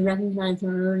then we recognize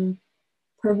our own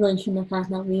privilege in the fact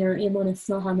that we are able to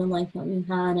still have the life that we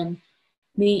had, and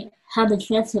we have the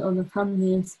chance to overcome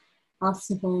these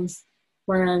obstacles.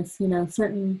 Whereas,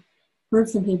 certain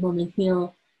groups of people, they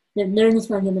feel that they're just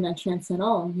not given that chance at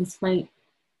all, despite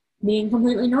being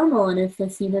completely normal. And it's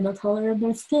just either the color of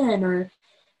their skin or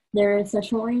their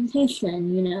sexual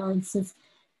orientation,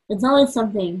 it's always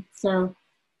something. So,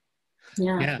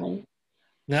 yeah, yeah.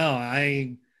 No,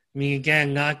 I mean,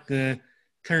 again, not to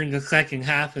turn the second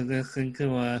half of this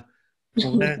into a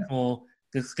political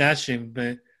discussion,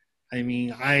 but I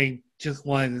mean, I just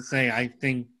wanted to say I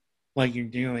think what you're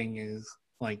doing is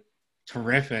like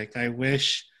terrific.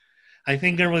 I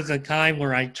think there was a time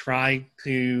where I tried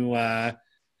to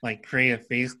like create a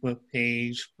Facebook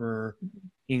page for,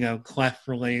 cleft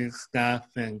related stuff,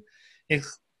 and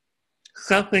it's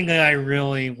something that I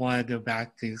really want to go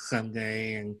back to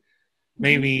someday. And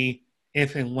maybe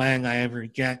if and when I ever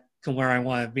get to where I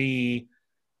want to be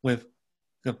with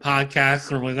the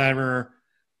podcast or whatever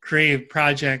creative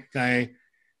project I,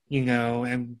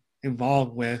 am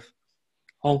involved with,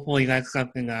 hopefully that's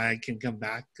something that I can come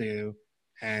back to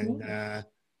and,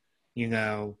 you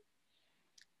know,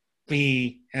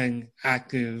 be an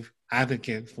active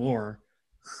advocate for.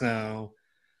 So,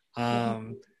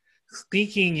 um,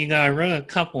 speaking, I wrote a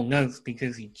couple notes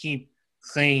because you keep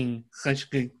saying such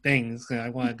good things that I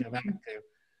want to go back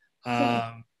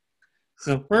to.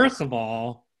 So first of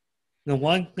all, the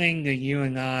one thing that you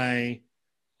and I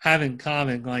have in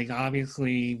common, like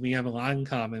obviously we have a lot in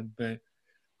common, but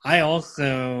I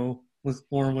also was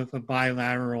born with a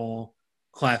bilateral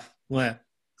cleft lip.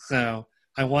 So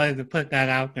I wanted to put that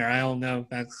out there. I don't know if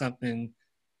that's something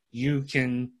you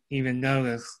can even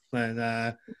notice, but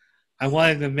I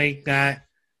wanted to make uh,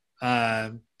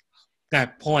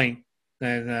 that point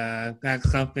that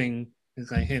that's something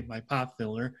as I hit my pop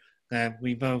filler that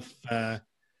we both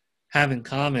have in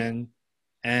common.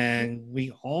 And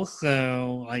we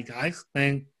also, like, I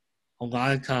spent a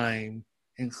lot of time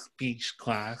in speech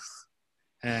class,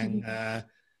 and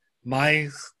my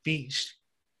speech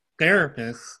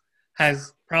therapist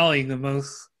has probably the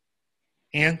most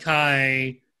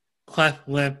anti cleft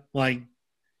lip like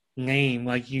name.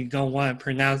 Like, you don't want to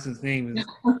pronounce his name. His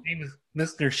name is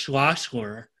Mr.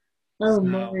 Schlossler. Oh, So,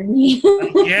 Marty.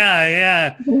 yeah,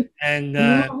 yeah. And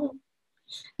Yeah.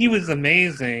 he was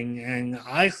amazing, and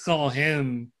I saw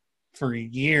him for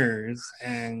years,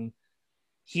 and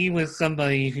he was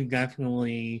somebody who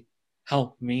definitely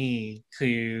helped me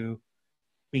to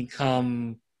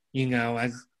become,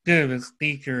 as good of a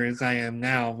speaker as I am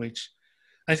now, which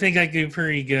I think I do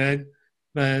pretty good.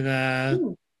 But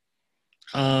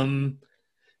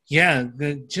yeah,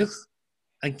 just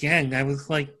again, that was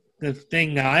like the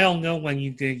thing. Now I don't know when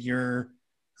you did your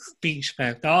speech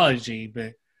pathology,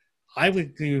 but I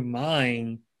would do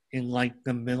mine in like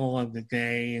the middle of the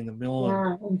day, in the middle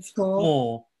of in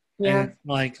school. Yeah. And it's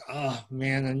like, oh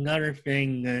man, another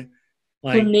thing that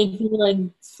Would like, make you like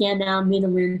stand out and be the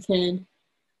weird kid.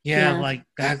 yeah, Yeah. like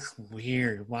that's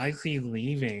weird. Why is he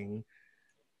leaving?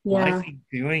 Why is Yeah. he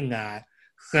doing that?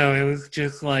 So it was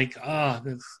just like, oh,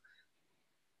 this,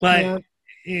 but Yeah.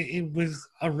 it was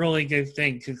a really good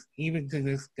thing because even to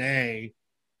this day,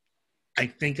 I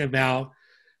think about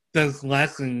those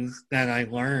lessons that I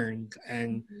learned.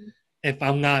 And if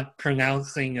I'm not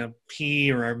pronouncing a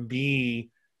P or a B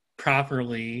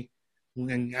properly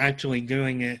and actually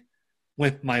doing it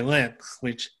with my lips,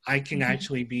 which I can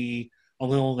actually be a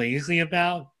little lazy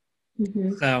about.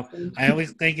 So I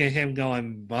always think of him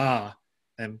going bah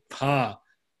and pa.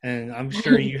 And I'm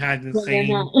sure you had the But you're same.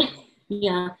 not.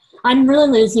 Yeah. I'm really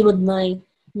lazy with my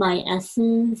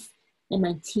S's and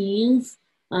my T's.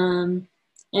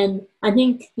 And I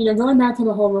think, going back to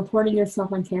the whole reporting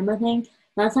yourself on camera thing,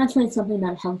 that's actually something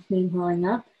that helped me growing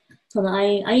up. So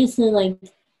I used to like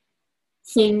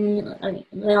sing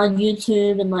on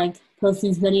YouTube and like post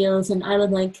these videos, and I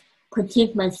would like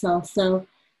critique myself. So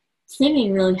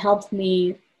singing really helped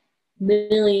me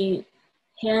really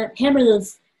hammer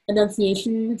those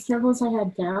enunciation struggles I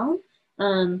had down.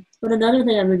 But another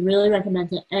thing I would really recommend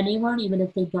to anyone, even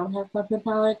if they don't have cleft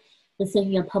palate, is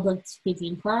taking a public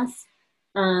speaking class.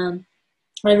 Um,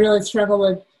 I really struggle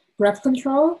with breath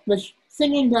control, which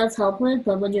singing does help with,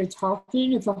 but when you're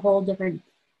talking, it's a whole different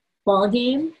ball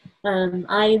game.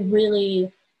 I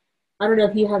don't know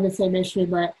if you have the same issue,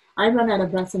 but I run out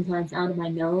of breath sometimes out of my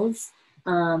nose.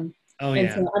 Um, Oh, and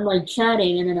yeah. so I'm like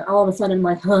chatting, and then all of a sudden I'm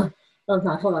like, huh, oh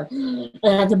God, hold on.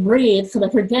 And I have to breathe so I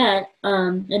forget.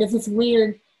 And it's just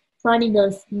weird finding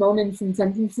those moments and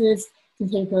sentences to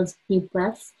take those deep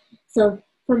breaths. So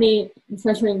for me,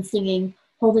 especially in singing,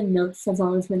 holding notes has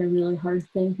always been a really hard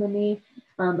thing for me.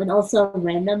 And also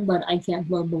random, but I can't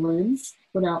blow balloons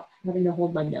without having to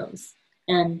hold my nose.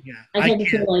 And Yeah. I I tend to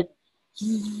feel can't. like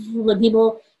when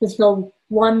people just go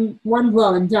one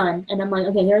blow and done, and I'm like,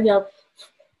 okay, here we go.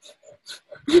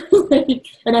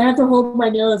 And I have to hold my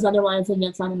nose, otherwise it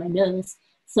gets out of my nose.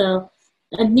 So,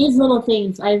 and these little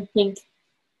things, I think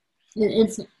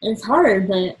it's hard,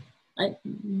 but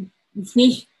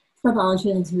speech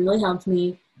pathology has really helped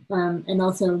me, and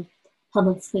also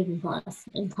public speaking class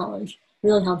in college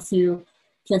really helps you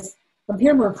just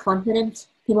appear more confident.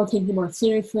 People take you more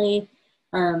seriously.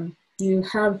 You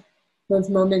have those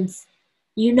moments.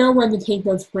 You know when to take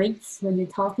those breaks when you're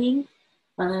talking,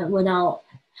 without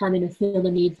having to feel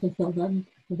the need to fill them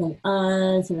with like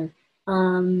us or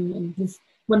and just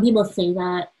when people say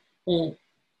that,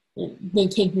 they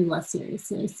take me less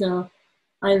seriously. So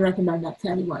I recommend that to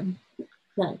anyone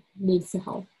that needs to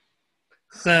help.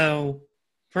 So,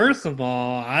 first of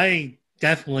all, I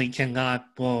definitely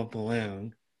cannot blow a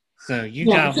balloon. So you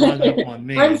Yes. got one up on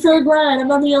I'm me. so glad I'm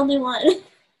not the only one.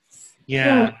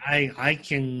 Yeah, I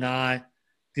cannot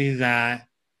do that.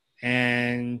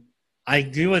 And I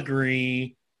do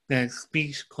agree that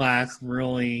speech class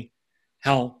really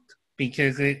helped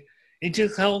because it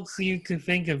just helps you to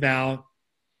think about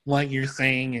what you're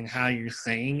saying and how you're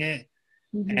saying it.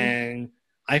 Mm-hmm. And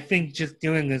I think just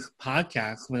doing this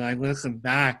podcast, when I listen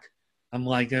back, I'm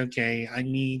like, okay, I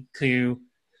need to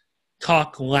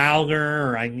talk louder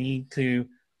or I need to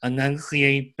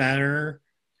enunciate better.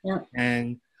 Yep.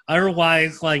 And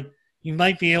otherwise, like, you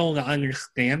might be able to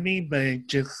understand me, but it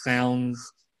just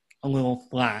sounds a little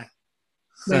flat.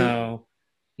 Right. So,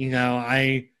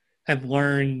 I have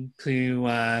learned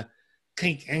to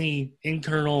take any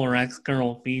internal or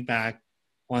external feedback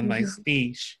on my Mm-hmm.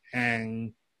 speech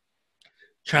and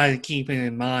try to keep it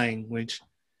in mind, which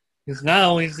is not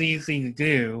always easy to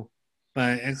do,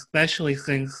 but especially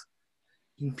since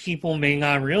people may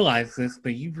not realize this,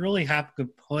 but you really have to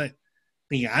put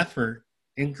the effort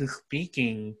into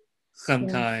speaking Yeah.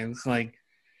 sometimes. Like,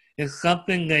 it's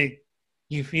something that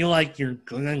you feel like you're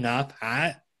good enough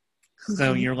at.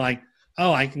 So Mm-hmm. you're like,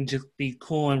 oh, I can just be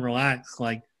cool and relaxed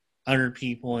like other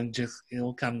people and just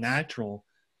it'll come natural.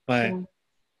 But Yeah.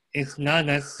 it's not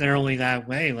necessarily that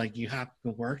way. Like, you have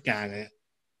to work at it.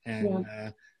 Yeah.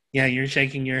 And yeah, you're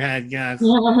shaking your head, yes.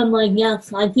 Yeah. I'm like,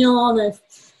 yes, I feel all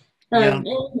this. Yeah.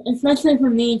 Especially for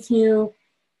me too,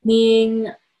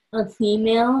 being a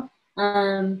female.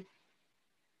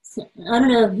 So I don't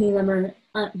know if you've ever,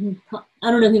 I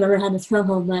don't know if you've ever had a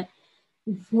struggle, but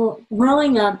well,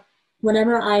 growing up,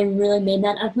 whenever I really made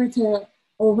that effort to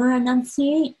over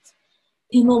enunciate,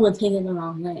 people would take it the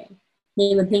wrong way.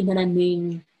 They would think that I'm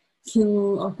being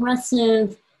too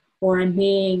aggressive or I'm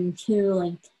being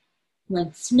too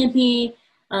like snippy.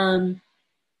 Um,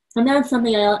 and that's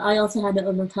something I also had to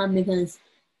overcome because,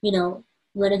 you know,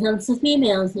 when it comes to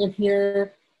females, if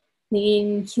you're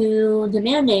being too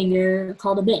demanding, you're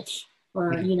called a bitch,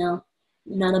 or Yeah. you're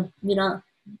not.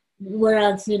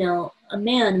 Whereas a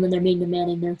man, when they're being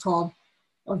demanding, they're called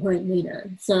a great leader.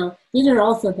 So these are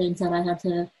also things that I had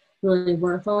to really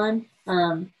work on.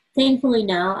 Thankfully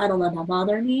now I don't let that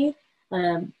bother me.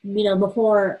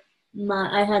 Before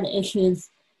I had issues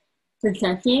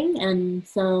projecting, and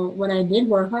so when I did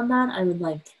work on that, I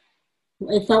would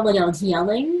it felt like I was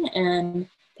yelling, and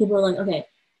people were like, "Okay,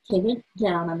 take it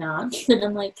down a notch," and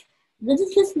I'm like, "This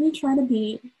is just me trying to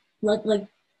be like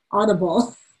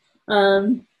audible."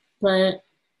 Um, but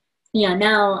yeah,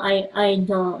 now I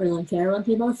don't really care what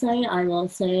people say. I will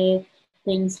say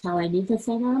things how I need to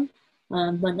say them.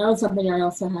 But that was something I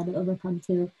also had to overcome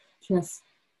too. Just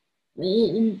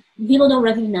people don't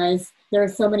recognize there are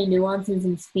so many nuances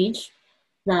in speech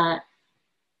that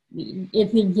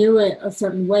if you do it a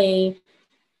certain way,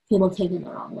 people take it the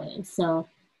wrong way. So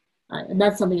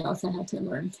that's something else I had to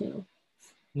learn too.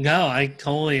 No, I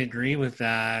totally agree with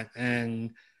that.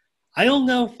 And I don't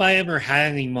know if I ever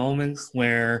had any moments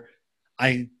where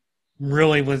I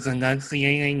really was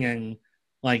enunciating and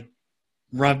like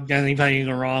rubbed anybody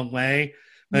the wrong way.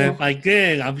 But Yeah. if I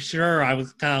did, I'm sure I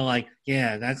was kind of like,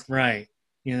 yeah, that's right.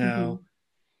 Mm-hmm.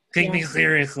 Take Yeah. me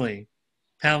seriously,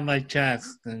 pound my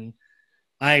chest. And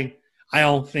I, I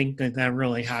don't think that that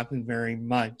really happened very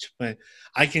much, but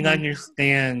I can Yeah.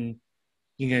 understand,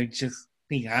 just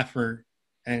the effort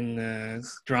and the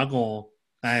struggle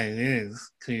that it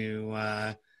is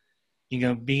to,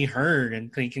 be heard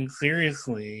and taken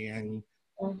seriously. And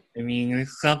Yeah. I mean,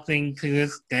 it's something to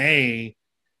this day,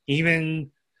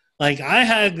 even like I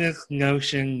had this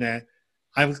notion that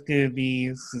I was going to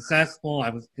be successful, I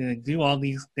was going to do all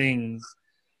these things,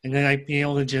 and then I'd be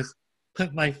able to just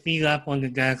put my feet up on the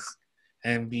desk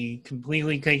and be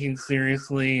completely taken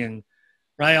seriously and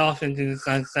right off into the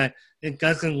sunset. It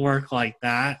doesn't work like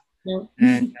that. Yeah.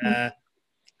 And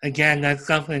again, that's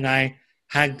something I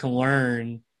had to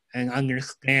learn and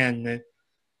understand that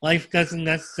life doesn't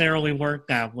necessarily work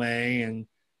that way. And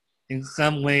in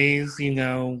some ways,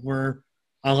 we're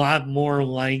a lot more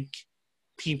like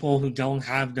people who don't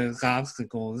have those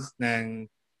obstacles than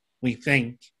we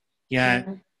think. Yet,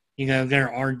 Yeah.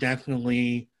 there are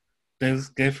definitely those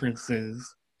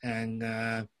differences.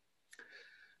 And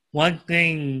one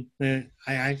thing that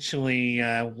I actually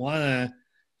want to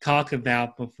talk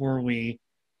about before we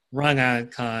run out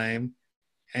of time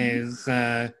Mhm. is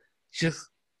just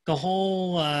the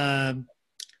whole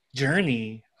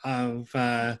journey of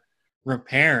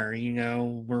repair.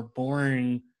 We're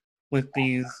born with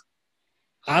these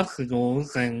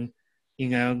obstacles and,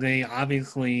 they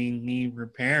obviously need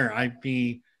repair. I'd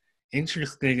be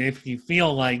interested if you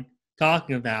feel like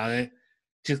talking about it,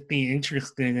 just be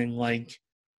interested in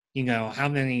how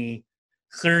many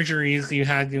surgeries you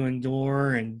had to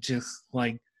endure and just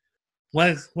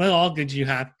what all did you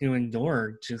have to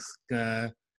endure just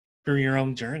through your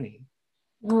own journey?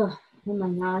 Oh my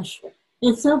gosh.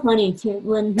 It's so funny too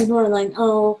when people are like,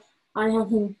 "Oh, I have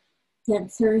to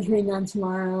get surgery done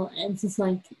tomorrow." And it's just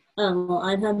like, "Oh, well,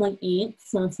 I've had like eight,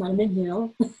 so it's not a big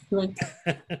deal." Like,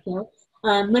 you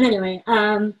but anyway,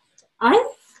 I've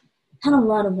had a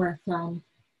lot of work done.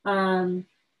 Um,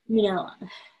 you know,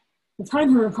 it's hard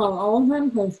to recall all of them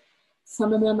because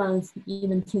some of them I was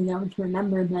even too young to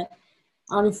remember. But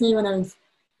obviously, when I was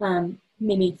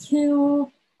maybe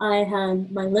two, I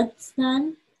had my lips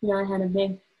done. I had a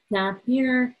big gap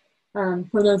here.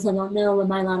 For those that don't know what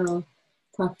bilateral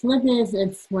cleft lip is,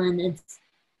 it's when it's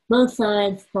both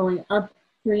sides going up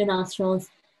through your nostrils.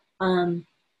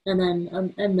 And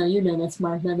then, and no, you know this,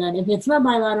 Mark, but then if it's not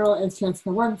bilateral, it's just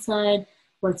the one side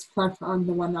where it's cleft on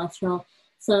the one nostril.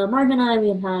 So Mark and I,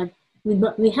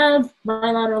 we have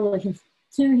bilateral, which is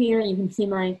two here. You can see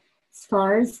my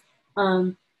scars.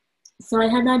 So I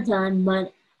had that done,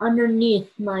 but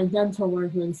underneath my dental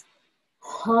work was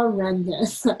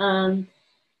horrendous.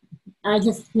 I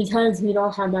just because we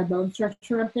don't have that bone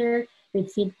structure up there, the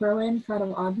teeth grow in kind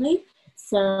of oddly.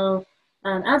 So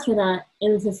after that,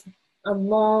 it was just a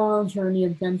long journey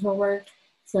of dental work.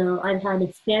 So I've had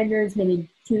expanders maybe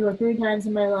 2 or 3 times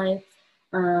in my life.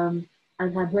 Um,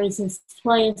 I've had braces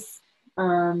twice.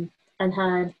 I've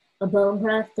had a bone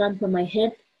graft done for my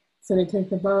hip. So they took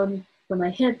the bone from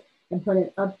my hip and put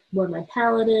it up where my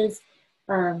palate is,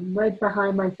 right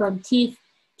behind my front teeth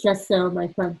just so my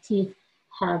front teeth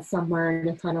have somewhere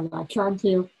to kind of latch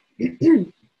onto.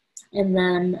 And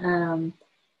then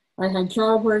I had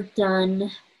jaw work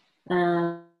done,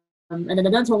 and then the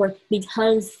dental work,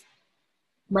 because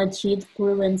my teeth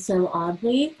grew in so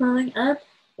oddly growing up,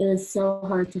 it was so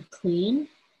hard to clean.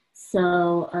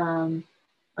 So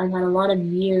I've had a lot of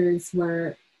years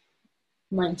where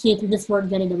my teeth just weren't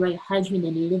getting the right hygiene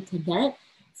they needed to get.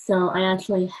 So I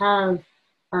actually have,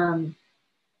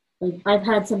 I've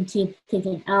had some teeth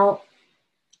taken out.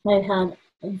 I've had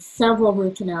several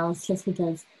root canals just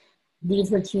because these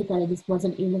were teeth that I just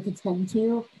wasn't able to tend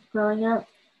to growing up.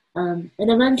 And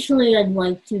eventually I'd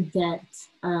like to get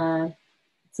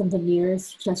some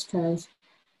veneers just because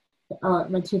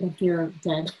my teeth up here are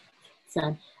dead.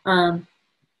 Sad.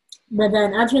 But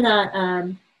then after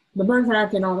that, the birth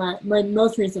act and all that, my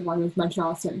most recent one was my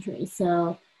jaw surgery.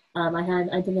 So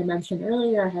I think I mentioned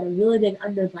earlier, I had a really big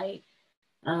underbite.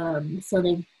 So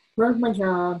they broke my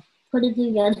jaw, put it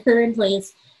together in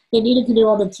place. They needed to do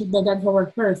all the dental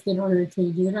work first in order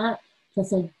to do that,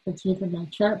 just like the teeth would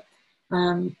match up.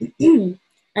 And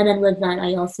then with that,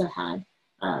 I also had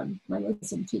my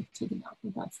wisdom teeth taken out,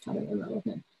 but that's kind of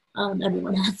irrelevant.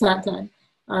 Everyone has that done.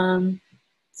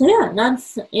 So yeah,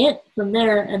 that's it from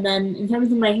there. And then in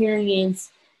terms of my hearing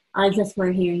aids, I just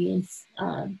wear hearing aids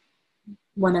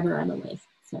whenever I'm awake.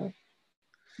 So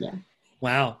yeah.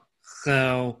 Wow.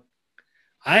 So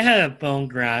I had a bone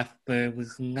graft, but it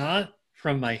was not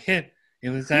from my hip. It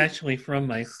was actually from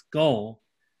my skull.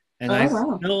 And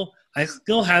Wow. I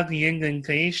still have the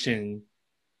indentation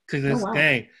to Oh this wow.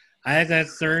 day. I had that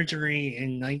surgery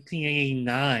in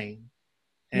 1989.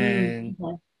 And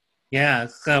Okay. yeah,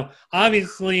 so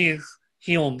obviously it's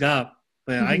healed up,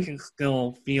 but I Mm-hmm. can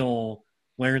still feel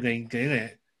where they did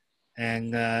it.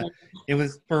 And it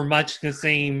was for much the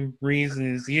same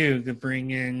reason as you, to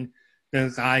bring in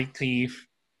those eye teeth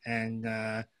and,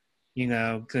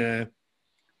 to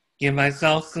give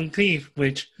myself some teeth,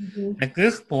 which Mm-hmm. at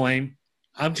this point,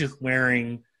 I'm just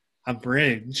wearing a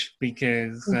bridge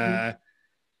because Mm-hmm.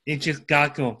 it just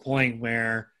got to a point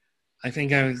where I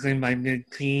think I was in my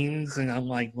mid-teens and I'm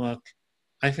like, look,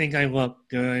 I think I look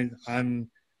good. I'm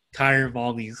tired of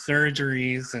all these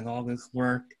surgeries and all this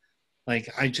work. Like,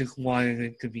 I just wanted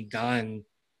it to be done.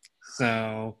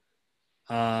 So,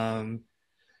 um,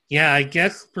 yeah, I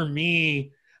guess for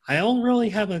me, I don't really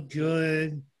have a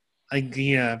good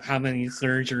idea of how many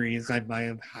surgeries I might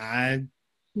have had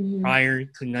Mm-hmm. prior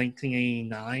to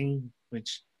 1989,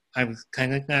 which I was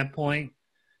 10 at that point.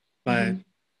 But Mm-hmm.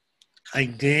 I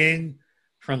did,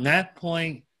 from that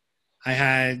point, I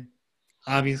had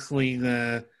obviously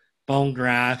the bone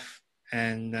graft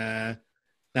and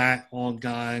that all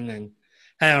done, and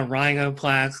had a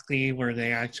rhinoplasty where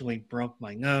they actually broke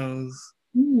my nose,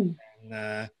 Mm-hmm.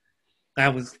 and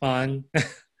that was fun.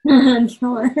 I'm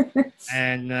sure.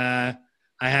 And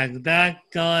I had that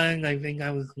done, I think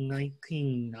I was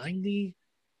 1990,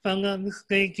 if I'm not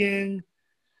mistaken.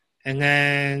 And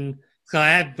then, so I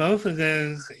had both of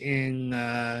those in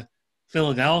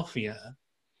Philadelphia.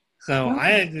 So I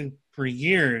Okay. had to, for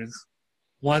years,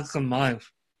 once a month,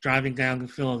 driving down to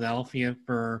Philadelphia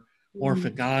for Mm-hmm.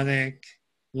 orthodontic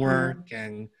Yeah. work,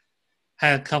 and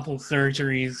had a couple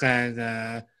surgeries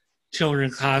at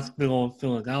Children's Hospital of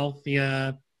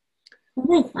Philadelphia.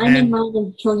 Okay. I'm in And,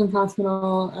 the Children's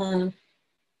Hospital,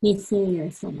 PC or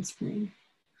Silver Spring.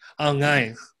 oh,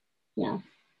 nice. Yeah.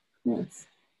 Yes.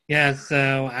 Yeah,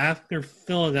 so after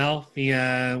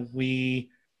Philadelphia, we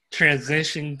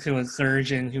transitioned to a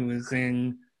surgeon who was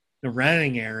in the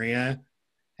Reading area.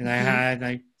 And I Mm-hmm. had,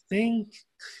 I think,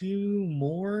 two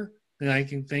more that I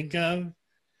can think of.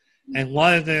 And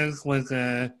one of those was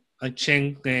a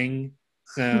chin thing.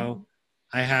 So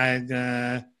I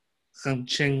had some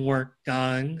chin work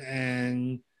done.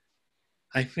 And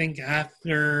I think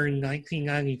after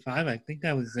 1995, I think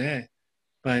that was it.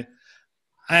 But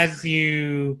as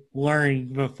you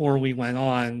learned before we went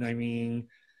on, I mean,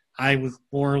 I was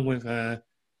born with a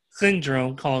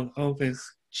syndrome called Opus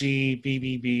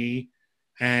GBBB,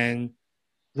 and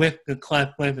with the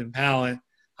cleft lip and palate,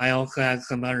 I also had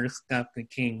some other stuff that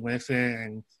came with it,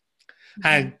 and Mm-hmm.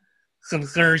 had some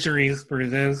surgeries for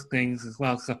those things as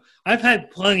well. So I've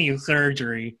had plenty of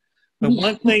surgery, but Yeah.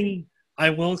 one thing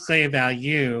I will say about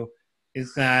you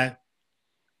is that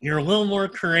you're a little more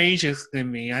courageous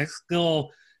than me. I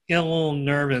still get a little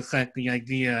nervous at the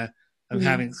idea of Mm.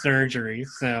 having surgery.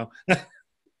 So,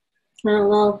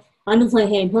 Well, I'm just like,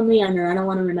 hey, put me under. I don't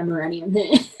want to remember any of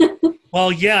it.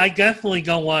 well, yeah, I definitely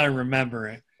don't want to remember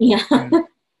it. Yeah.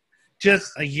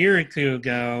 Just a year or two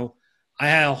ago, I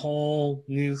had a whole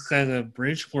new set of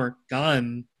bridge work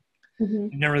done, Mm-hmm.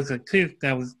 and there was a tooth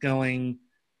that was going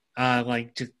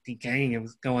like just decaying. It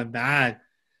was going bad,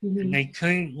 and Mm-hmm. they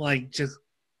couldn't like just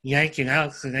yank it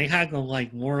out, so they had to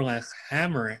like more or less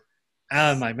hammer it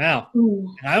out of my mouth.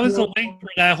 Ooh, And I was yeah. awake for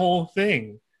that whole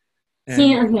thing.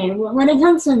 See, And okay, when it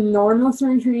comes to normal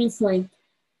surgeries, like,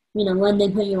 when they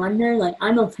put you under, like,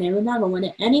 I'm okay with that,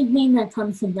 but anything that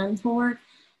comes to dental work,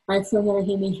 I still get a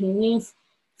heebie-jeebies.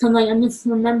 So, like, I'm just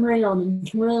remembering all the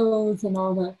drills and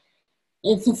all the,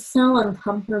 it's just so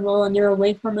uncomfortable, and you're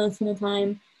awake for most of the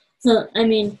time. So, I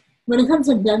mean, when it comes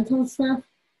to dental stuff,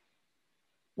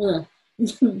 ugh,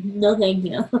 no thank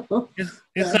you. it's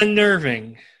So,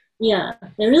 unnerving. yeah,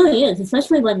 it really is,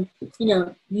 especially when,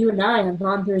 you and I have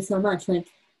gone through so much. Like,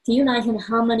 can you imagine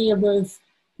how many of those,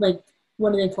 like,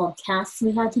 what are they called, casts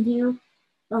we had to do?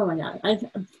 Oh my god, I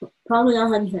probably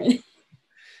 100.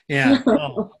 Yeah. Oh,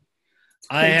 No,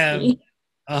 I have. crazy.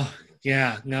 Oh,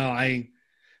 yeah. No, I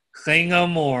say no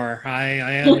more. I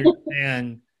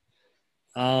understand.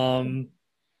 Um.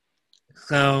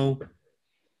 So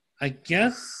I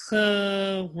guess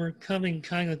we're coming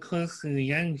kind of close to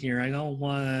the end here. I don't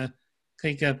want to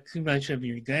take up too much of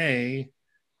your day.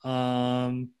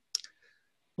 Um.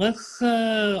 Let's.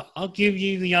 I'll give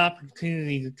you the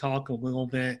opportunity to talk a little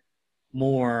bit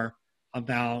more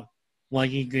about what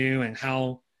you do and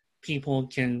how people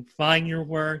can find your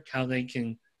work, how they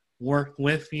can work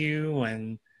with you,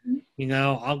 and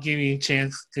I'll give you a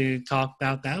chance to talk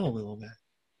about that a little bit.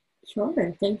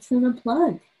 Sure, thanks for the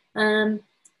plug. Um,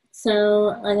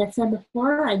 so, like I said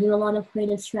before, I do a lot of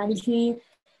creative strategy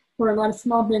for a lot of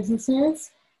small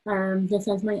businesses, just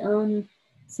as my own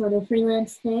sort of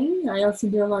freelance thing. I also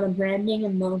do a lot of branding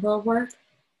and logo work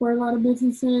for a lot of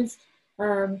businesses.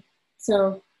 Um,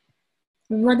 so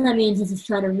what that means is just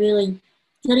trying to really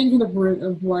getting to the root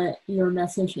of what your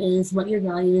message is, what your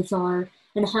values are,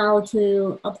 and how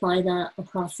to apply that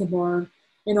across the board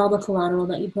in all the collateral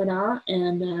that you put out,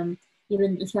 and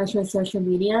even especially with social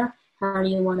media. How do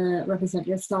you want to represent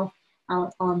yourself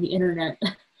out on the internet?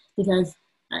 Because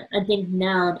I think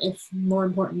now it's more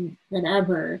important than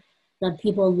ever that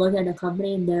people look at a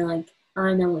company and they're like,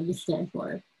 I know what you stand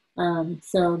for.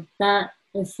 So that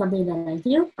is something that I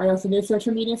do. I also do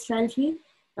social media strategy.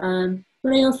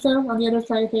 But I also, on the other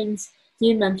side of things,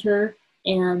 do mentor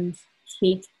and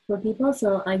speak for people.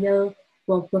 So I go,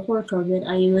 well, before COVID,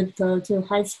 I would go to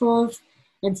high schools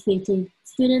and speak to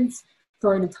students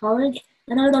going to college.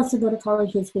 And I would also go to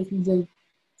college and speaking to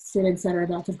students that are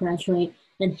about to graduate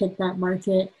and hit that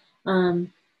market,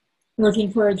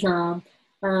 looking for a job.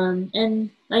 And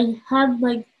I have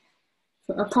like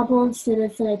a couple of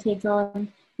students that I take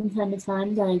on from time to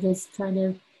time that I just kind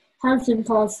of have Zoom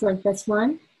calls like this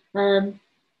one. Um,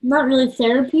 Not really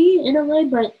therapy in a way,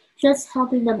 but just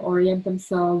helping them orient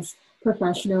themselves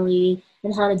professionally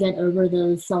and how to get over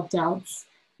those self doubts.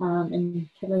 And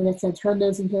like I said, turn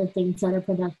those into things that are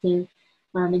productive,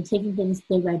 and taking things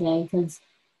day by day. Because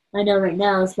I know right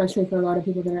now, especially for a lot of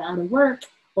people that are out of work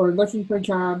or looking for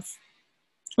jobs,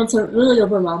 it's really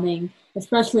overwhelming,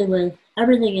 especially with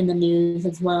everything in the news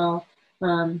as well.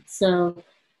 So,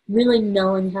 really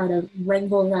knowing how to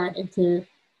wrangle that into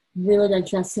really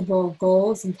digestible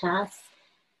goals and tasks,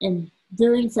 and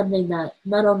doing something that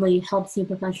not only helps you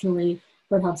professionally,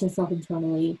 but helps yourself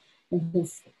internally and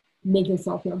just make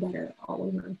yourself feel better all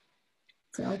over.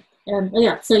 So,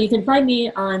 yeah, so you can find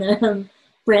me on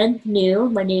brand new.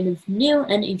 My name is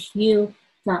nhu.com.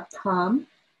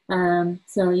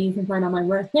 So you can find all my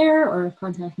work there or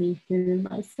contact me through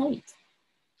my site.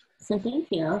 So thank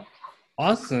you.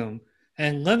 Awesome.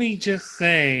 And let me just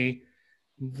say,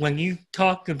 when you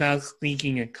talked about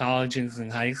speaking at colleges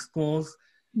and high schools,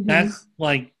 Mm-hmm. that's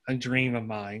like a dream of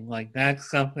mine. Like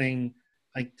that's something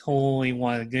I totally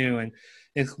want to do. And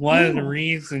it's one of the Yeah.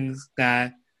 reasons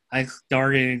that I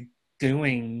started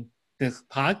doing this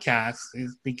podcast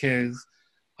is because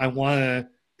I want to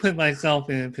put myself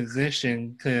in a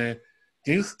position to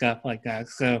do stuff like that.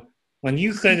 So when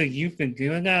you said that you've been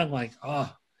doing that, I'm like,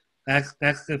 oh, that's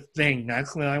the thing.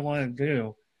 That's what I want to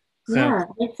do. So Yeah,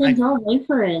 I said I don't wait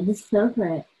for it. Just go for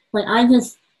it. Like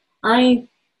I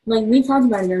like we talked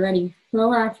about it already.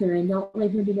 Go after it. Don't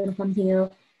wait for people to come to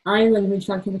you. I like reached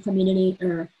out to the community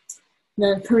or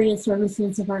the career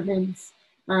services departments,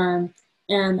 um,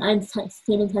 and I've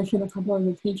stayed in touch with a couple of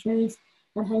the teachers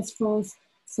at high schools.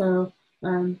 So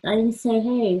I just say,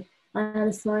 hey, I have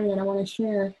a story that I want to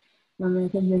share. I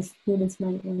think your students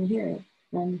might want to hear it.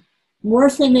 And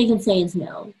worst thing they can say is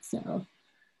no. So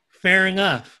Fair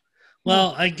enough. yeah.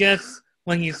 Well, I guess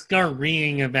when you start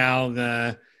reading about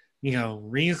the,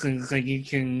 reasons that you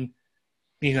can,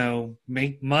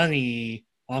 make money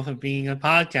off of being a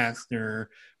podcaster,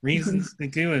 reasons to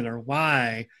do it or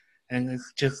why, and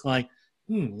it's just like,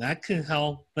 that could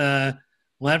help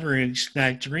leverage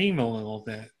that dream a little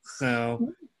bit.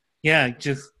 So, yeah,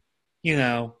 just, you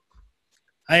know,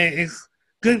 it's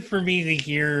good for me to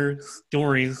hear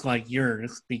stories like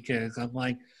yours because I'm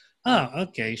like, oh,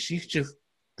 okay, she's just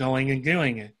going and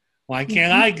doing it. Why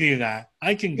can't Mm-hmm. I do that?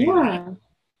 I can do that. Yeah,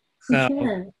 for So,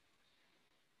 sure.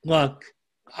 look,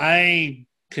 I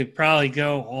could probably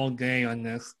go all day on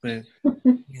this, but,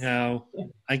 you know,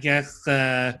 I guess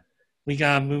we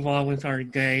gotta move on with our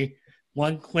day.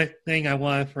 One quick thing I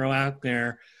want to throw out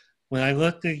there. When I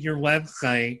looked at your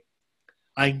website,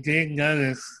 I did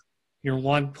notice your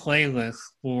one playlist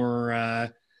for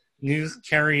news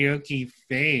karaoke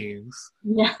faves.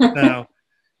 Yeah. So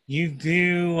you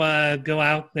do go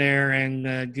out there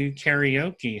and do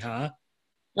karaoke, huh?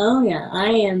 Oh yeah, I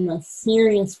am a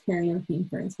serious karaoke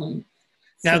person.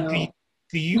 Now, So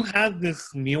do you have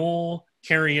this Mule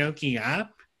karaoke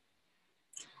app?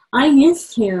 I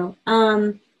used to.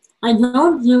 I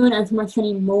don't do it as much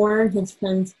anymore just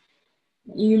because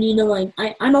you need to like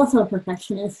I'm also a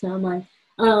perfectionist, so I'm like,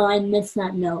 oh, I missed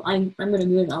that note. I'm gonna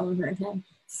do it all over again.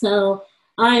 So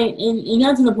it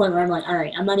got to the point where I'm like, all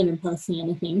right, I'm not even posting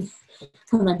anything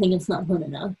because I think it's not good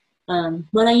enough.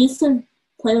 But I used to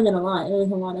play with it a lot. It was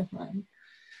a lot of fun.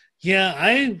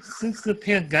 Yeah, since the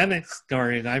pandemic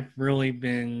started, I've really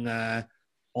been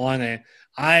on it.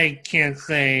 I can't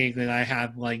say that I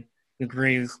have like the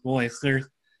greatest voice.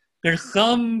 There's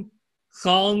some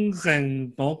songs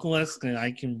and vocalists that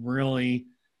I can really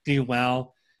do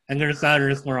well, and there's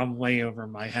others where I'm way over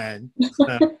my head.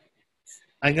 So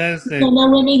I guess So that no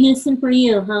Whitney Houston for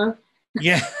you, huh?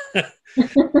 yeah,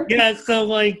 yeah. So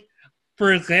like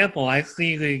for example, I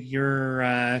see that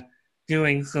you're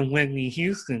doing some Whitney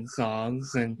Houston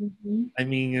songs, and Hmm. I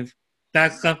mean if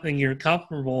that's something you're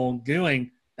comfortable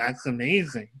doing, that's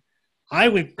amazing. I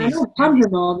would be I'm not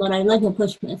comfortable, but I like to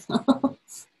push myself.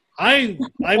 I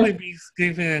would be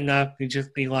stupid enough to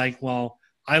just be like, well,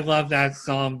 I love that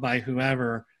song by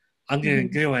whoever. I'm gonna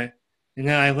Mhm. do it. And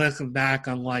then I listen back,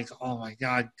 I'm like, oh my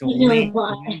god, You know delete,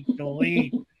 why? delete,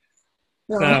 delete.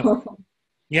 So So,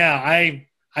 yeah,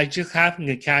 I just happened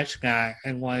to catch that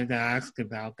and wanted to ask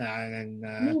about that and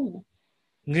yeah,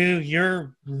 knew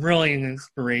you're really an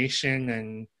inspiration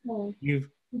and yeah. you've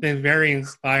been very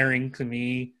inspiring to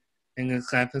me in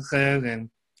this episode and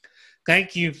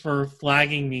thank you for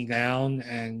flagging me down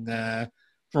and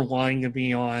for wanting to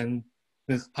be on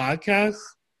this podcast.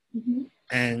 Mhm.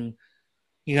 And,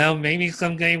 you know, maybe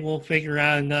someday we'll figure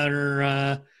out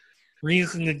another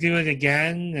reason to do it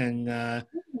again. And, Yeah.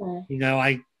 you know,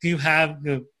 I do have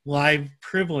the live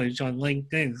privilege on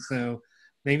LinkedIn. So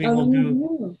maybe Oh, we'll you do,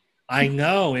 do. I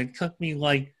know it took me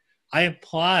like, I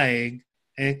applied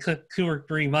and it took 2 or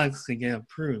 3 months to get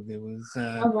approved. It was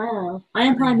Oh, wow. I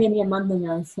applied maybe a month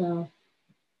ago, so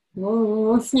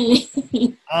we'll see.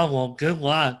 oh, well, good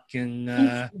luck. And,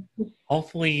 Thanks.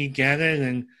 hopefully you get it,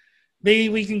 and maybe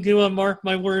we can do a Mark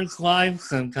My Words live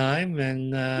sometime,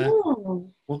 and Yeah.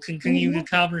 we'll continue the Yeah.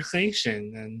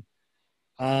 conversation. And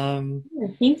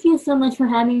Thank you so much for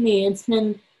having me. It's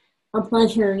been a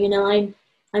pleasure.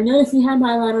 I noticed you had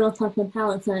bilateral chocolate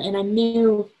palate set, and I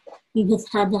knew you just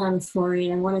had to have a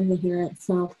story. I wanted to hear it.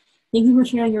 So thank you for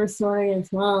sharing your story as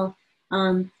well.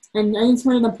 And I just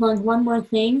wanted to plug one more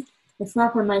thing. It's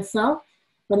not for myself,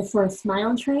 but it's for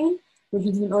Smile Train, which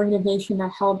is an organization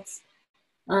that helps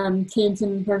kids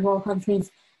in third world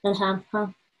countries that have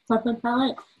chocolate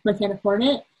palate but can't afford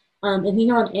it. If you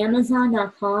go on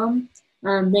Amazon.com,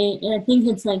 I think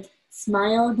it's like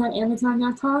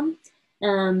smile.amazon.com.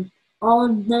 Um, all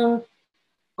of the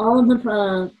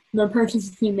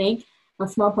purchases you make, a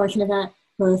small portion of that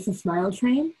goes to Smile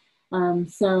Train.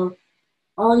 So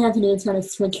all you have to do is kind of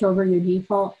switch over your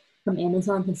default from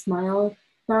Amazon to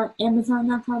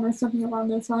smile.amazon.com or something along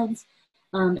those lines.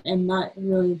 And that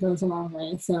really goes a long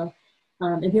way. So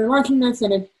if you're watching this,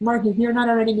 and if you're not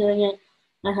already doing it,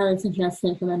 I highly suggest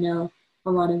it because I know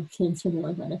a lot of kids would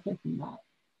really benefit from that.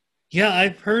 yeah,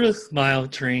 I've heard of Smile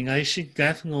Train. I should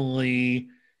definitely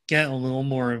get a little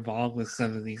more involved with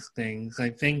some of these things. I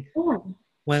think Yeah.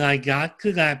 when I got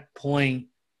to that point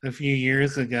a few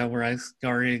years ago where I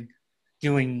started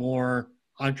doing more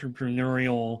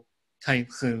entrepreneurial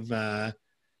types of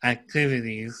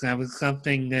activities, that was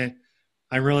something that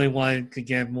I really wanted to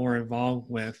get more involved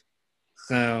with.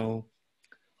 So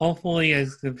hopefully,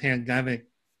 as the pandemic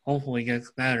hopefully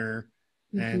gets better,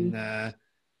 Mm-hmm. and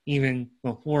even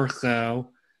before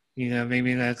so, you know,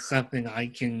 maybe that's something I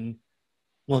can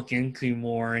look into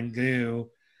more and do.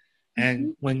 Mm-hmm.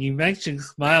 And when you mentioned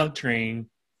Smile Train,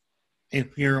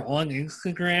 if you're on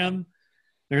Instagram,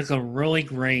 there's a really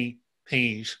great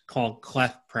page called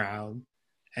Cleft Proud.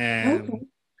 and Okay.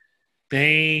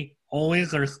 they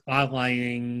always are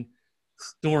spotlighting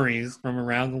stories from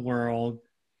around the world,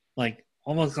 like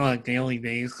almost on a daily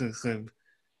basis of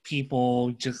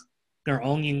people just their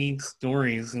own unique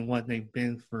stories and what they've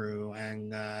been through.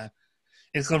 And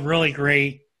it's a really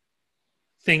great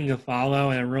thing to follow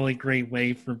and a really great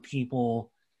way for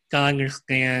people to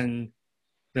understand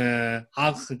the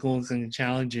obstacles and the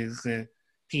challenges that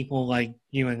people like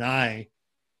you and I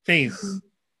Mm-hmm. face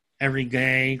every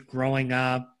day growing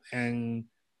up and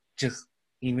just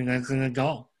even as an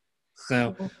adult.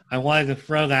 So Yeah, I wanted to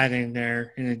throw that in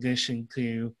there in addition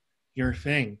to your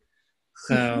thing.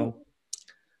 for sure. So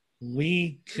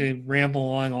we could ramble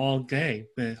on all day,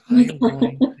 but I am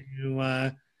going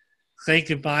to say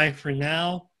goodbye for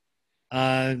now.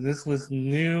 This was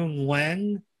New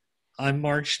When. I'm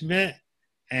Mark Schmidt,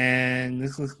 and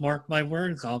this was Mark My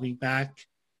Words. I'll be back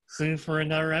soon for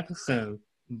another episode.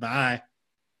 Bye.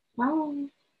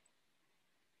 Bye.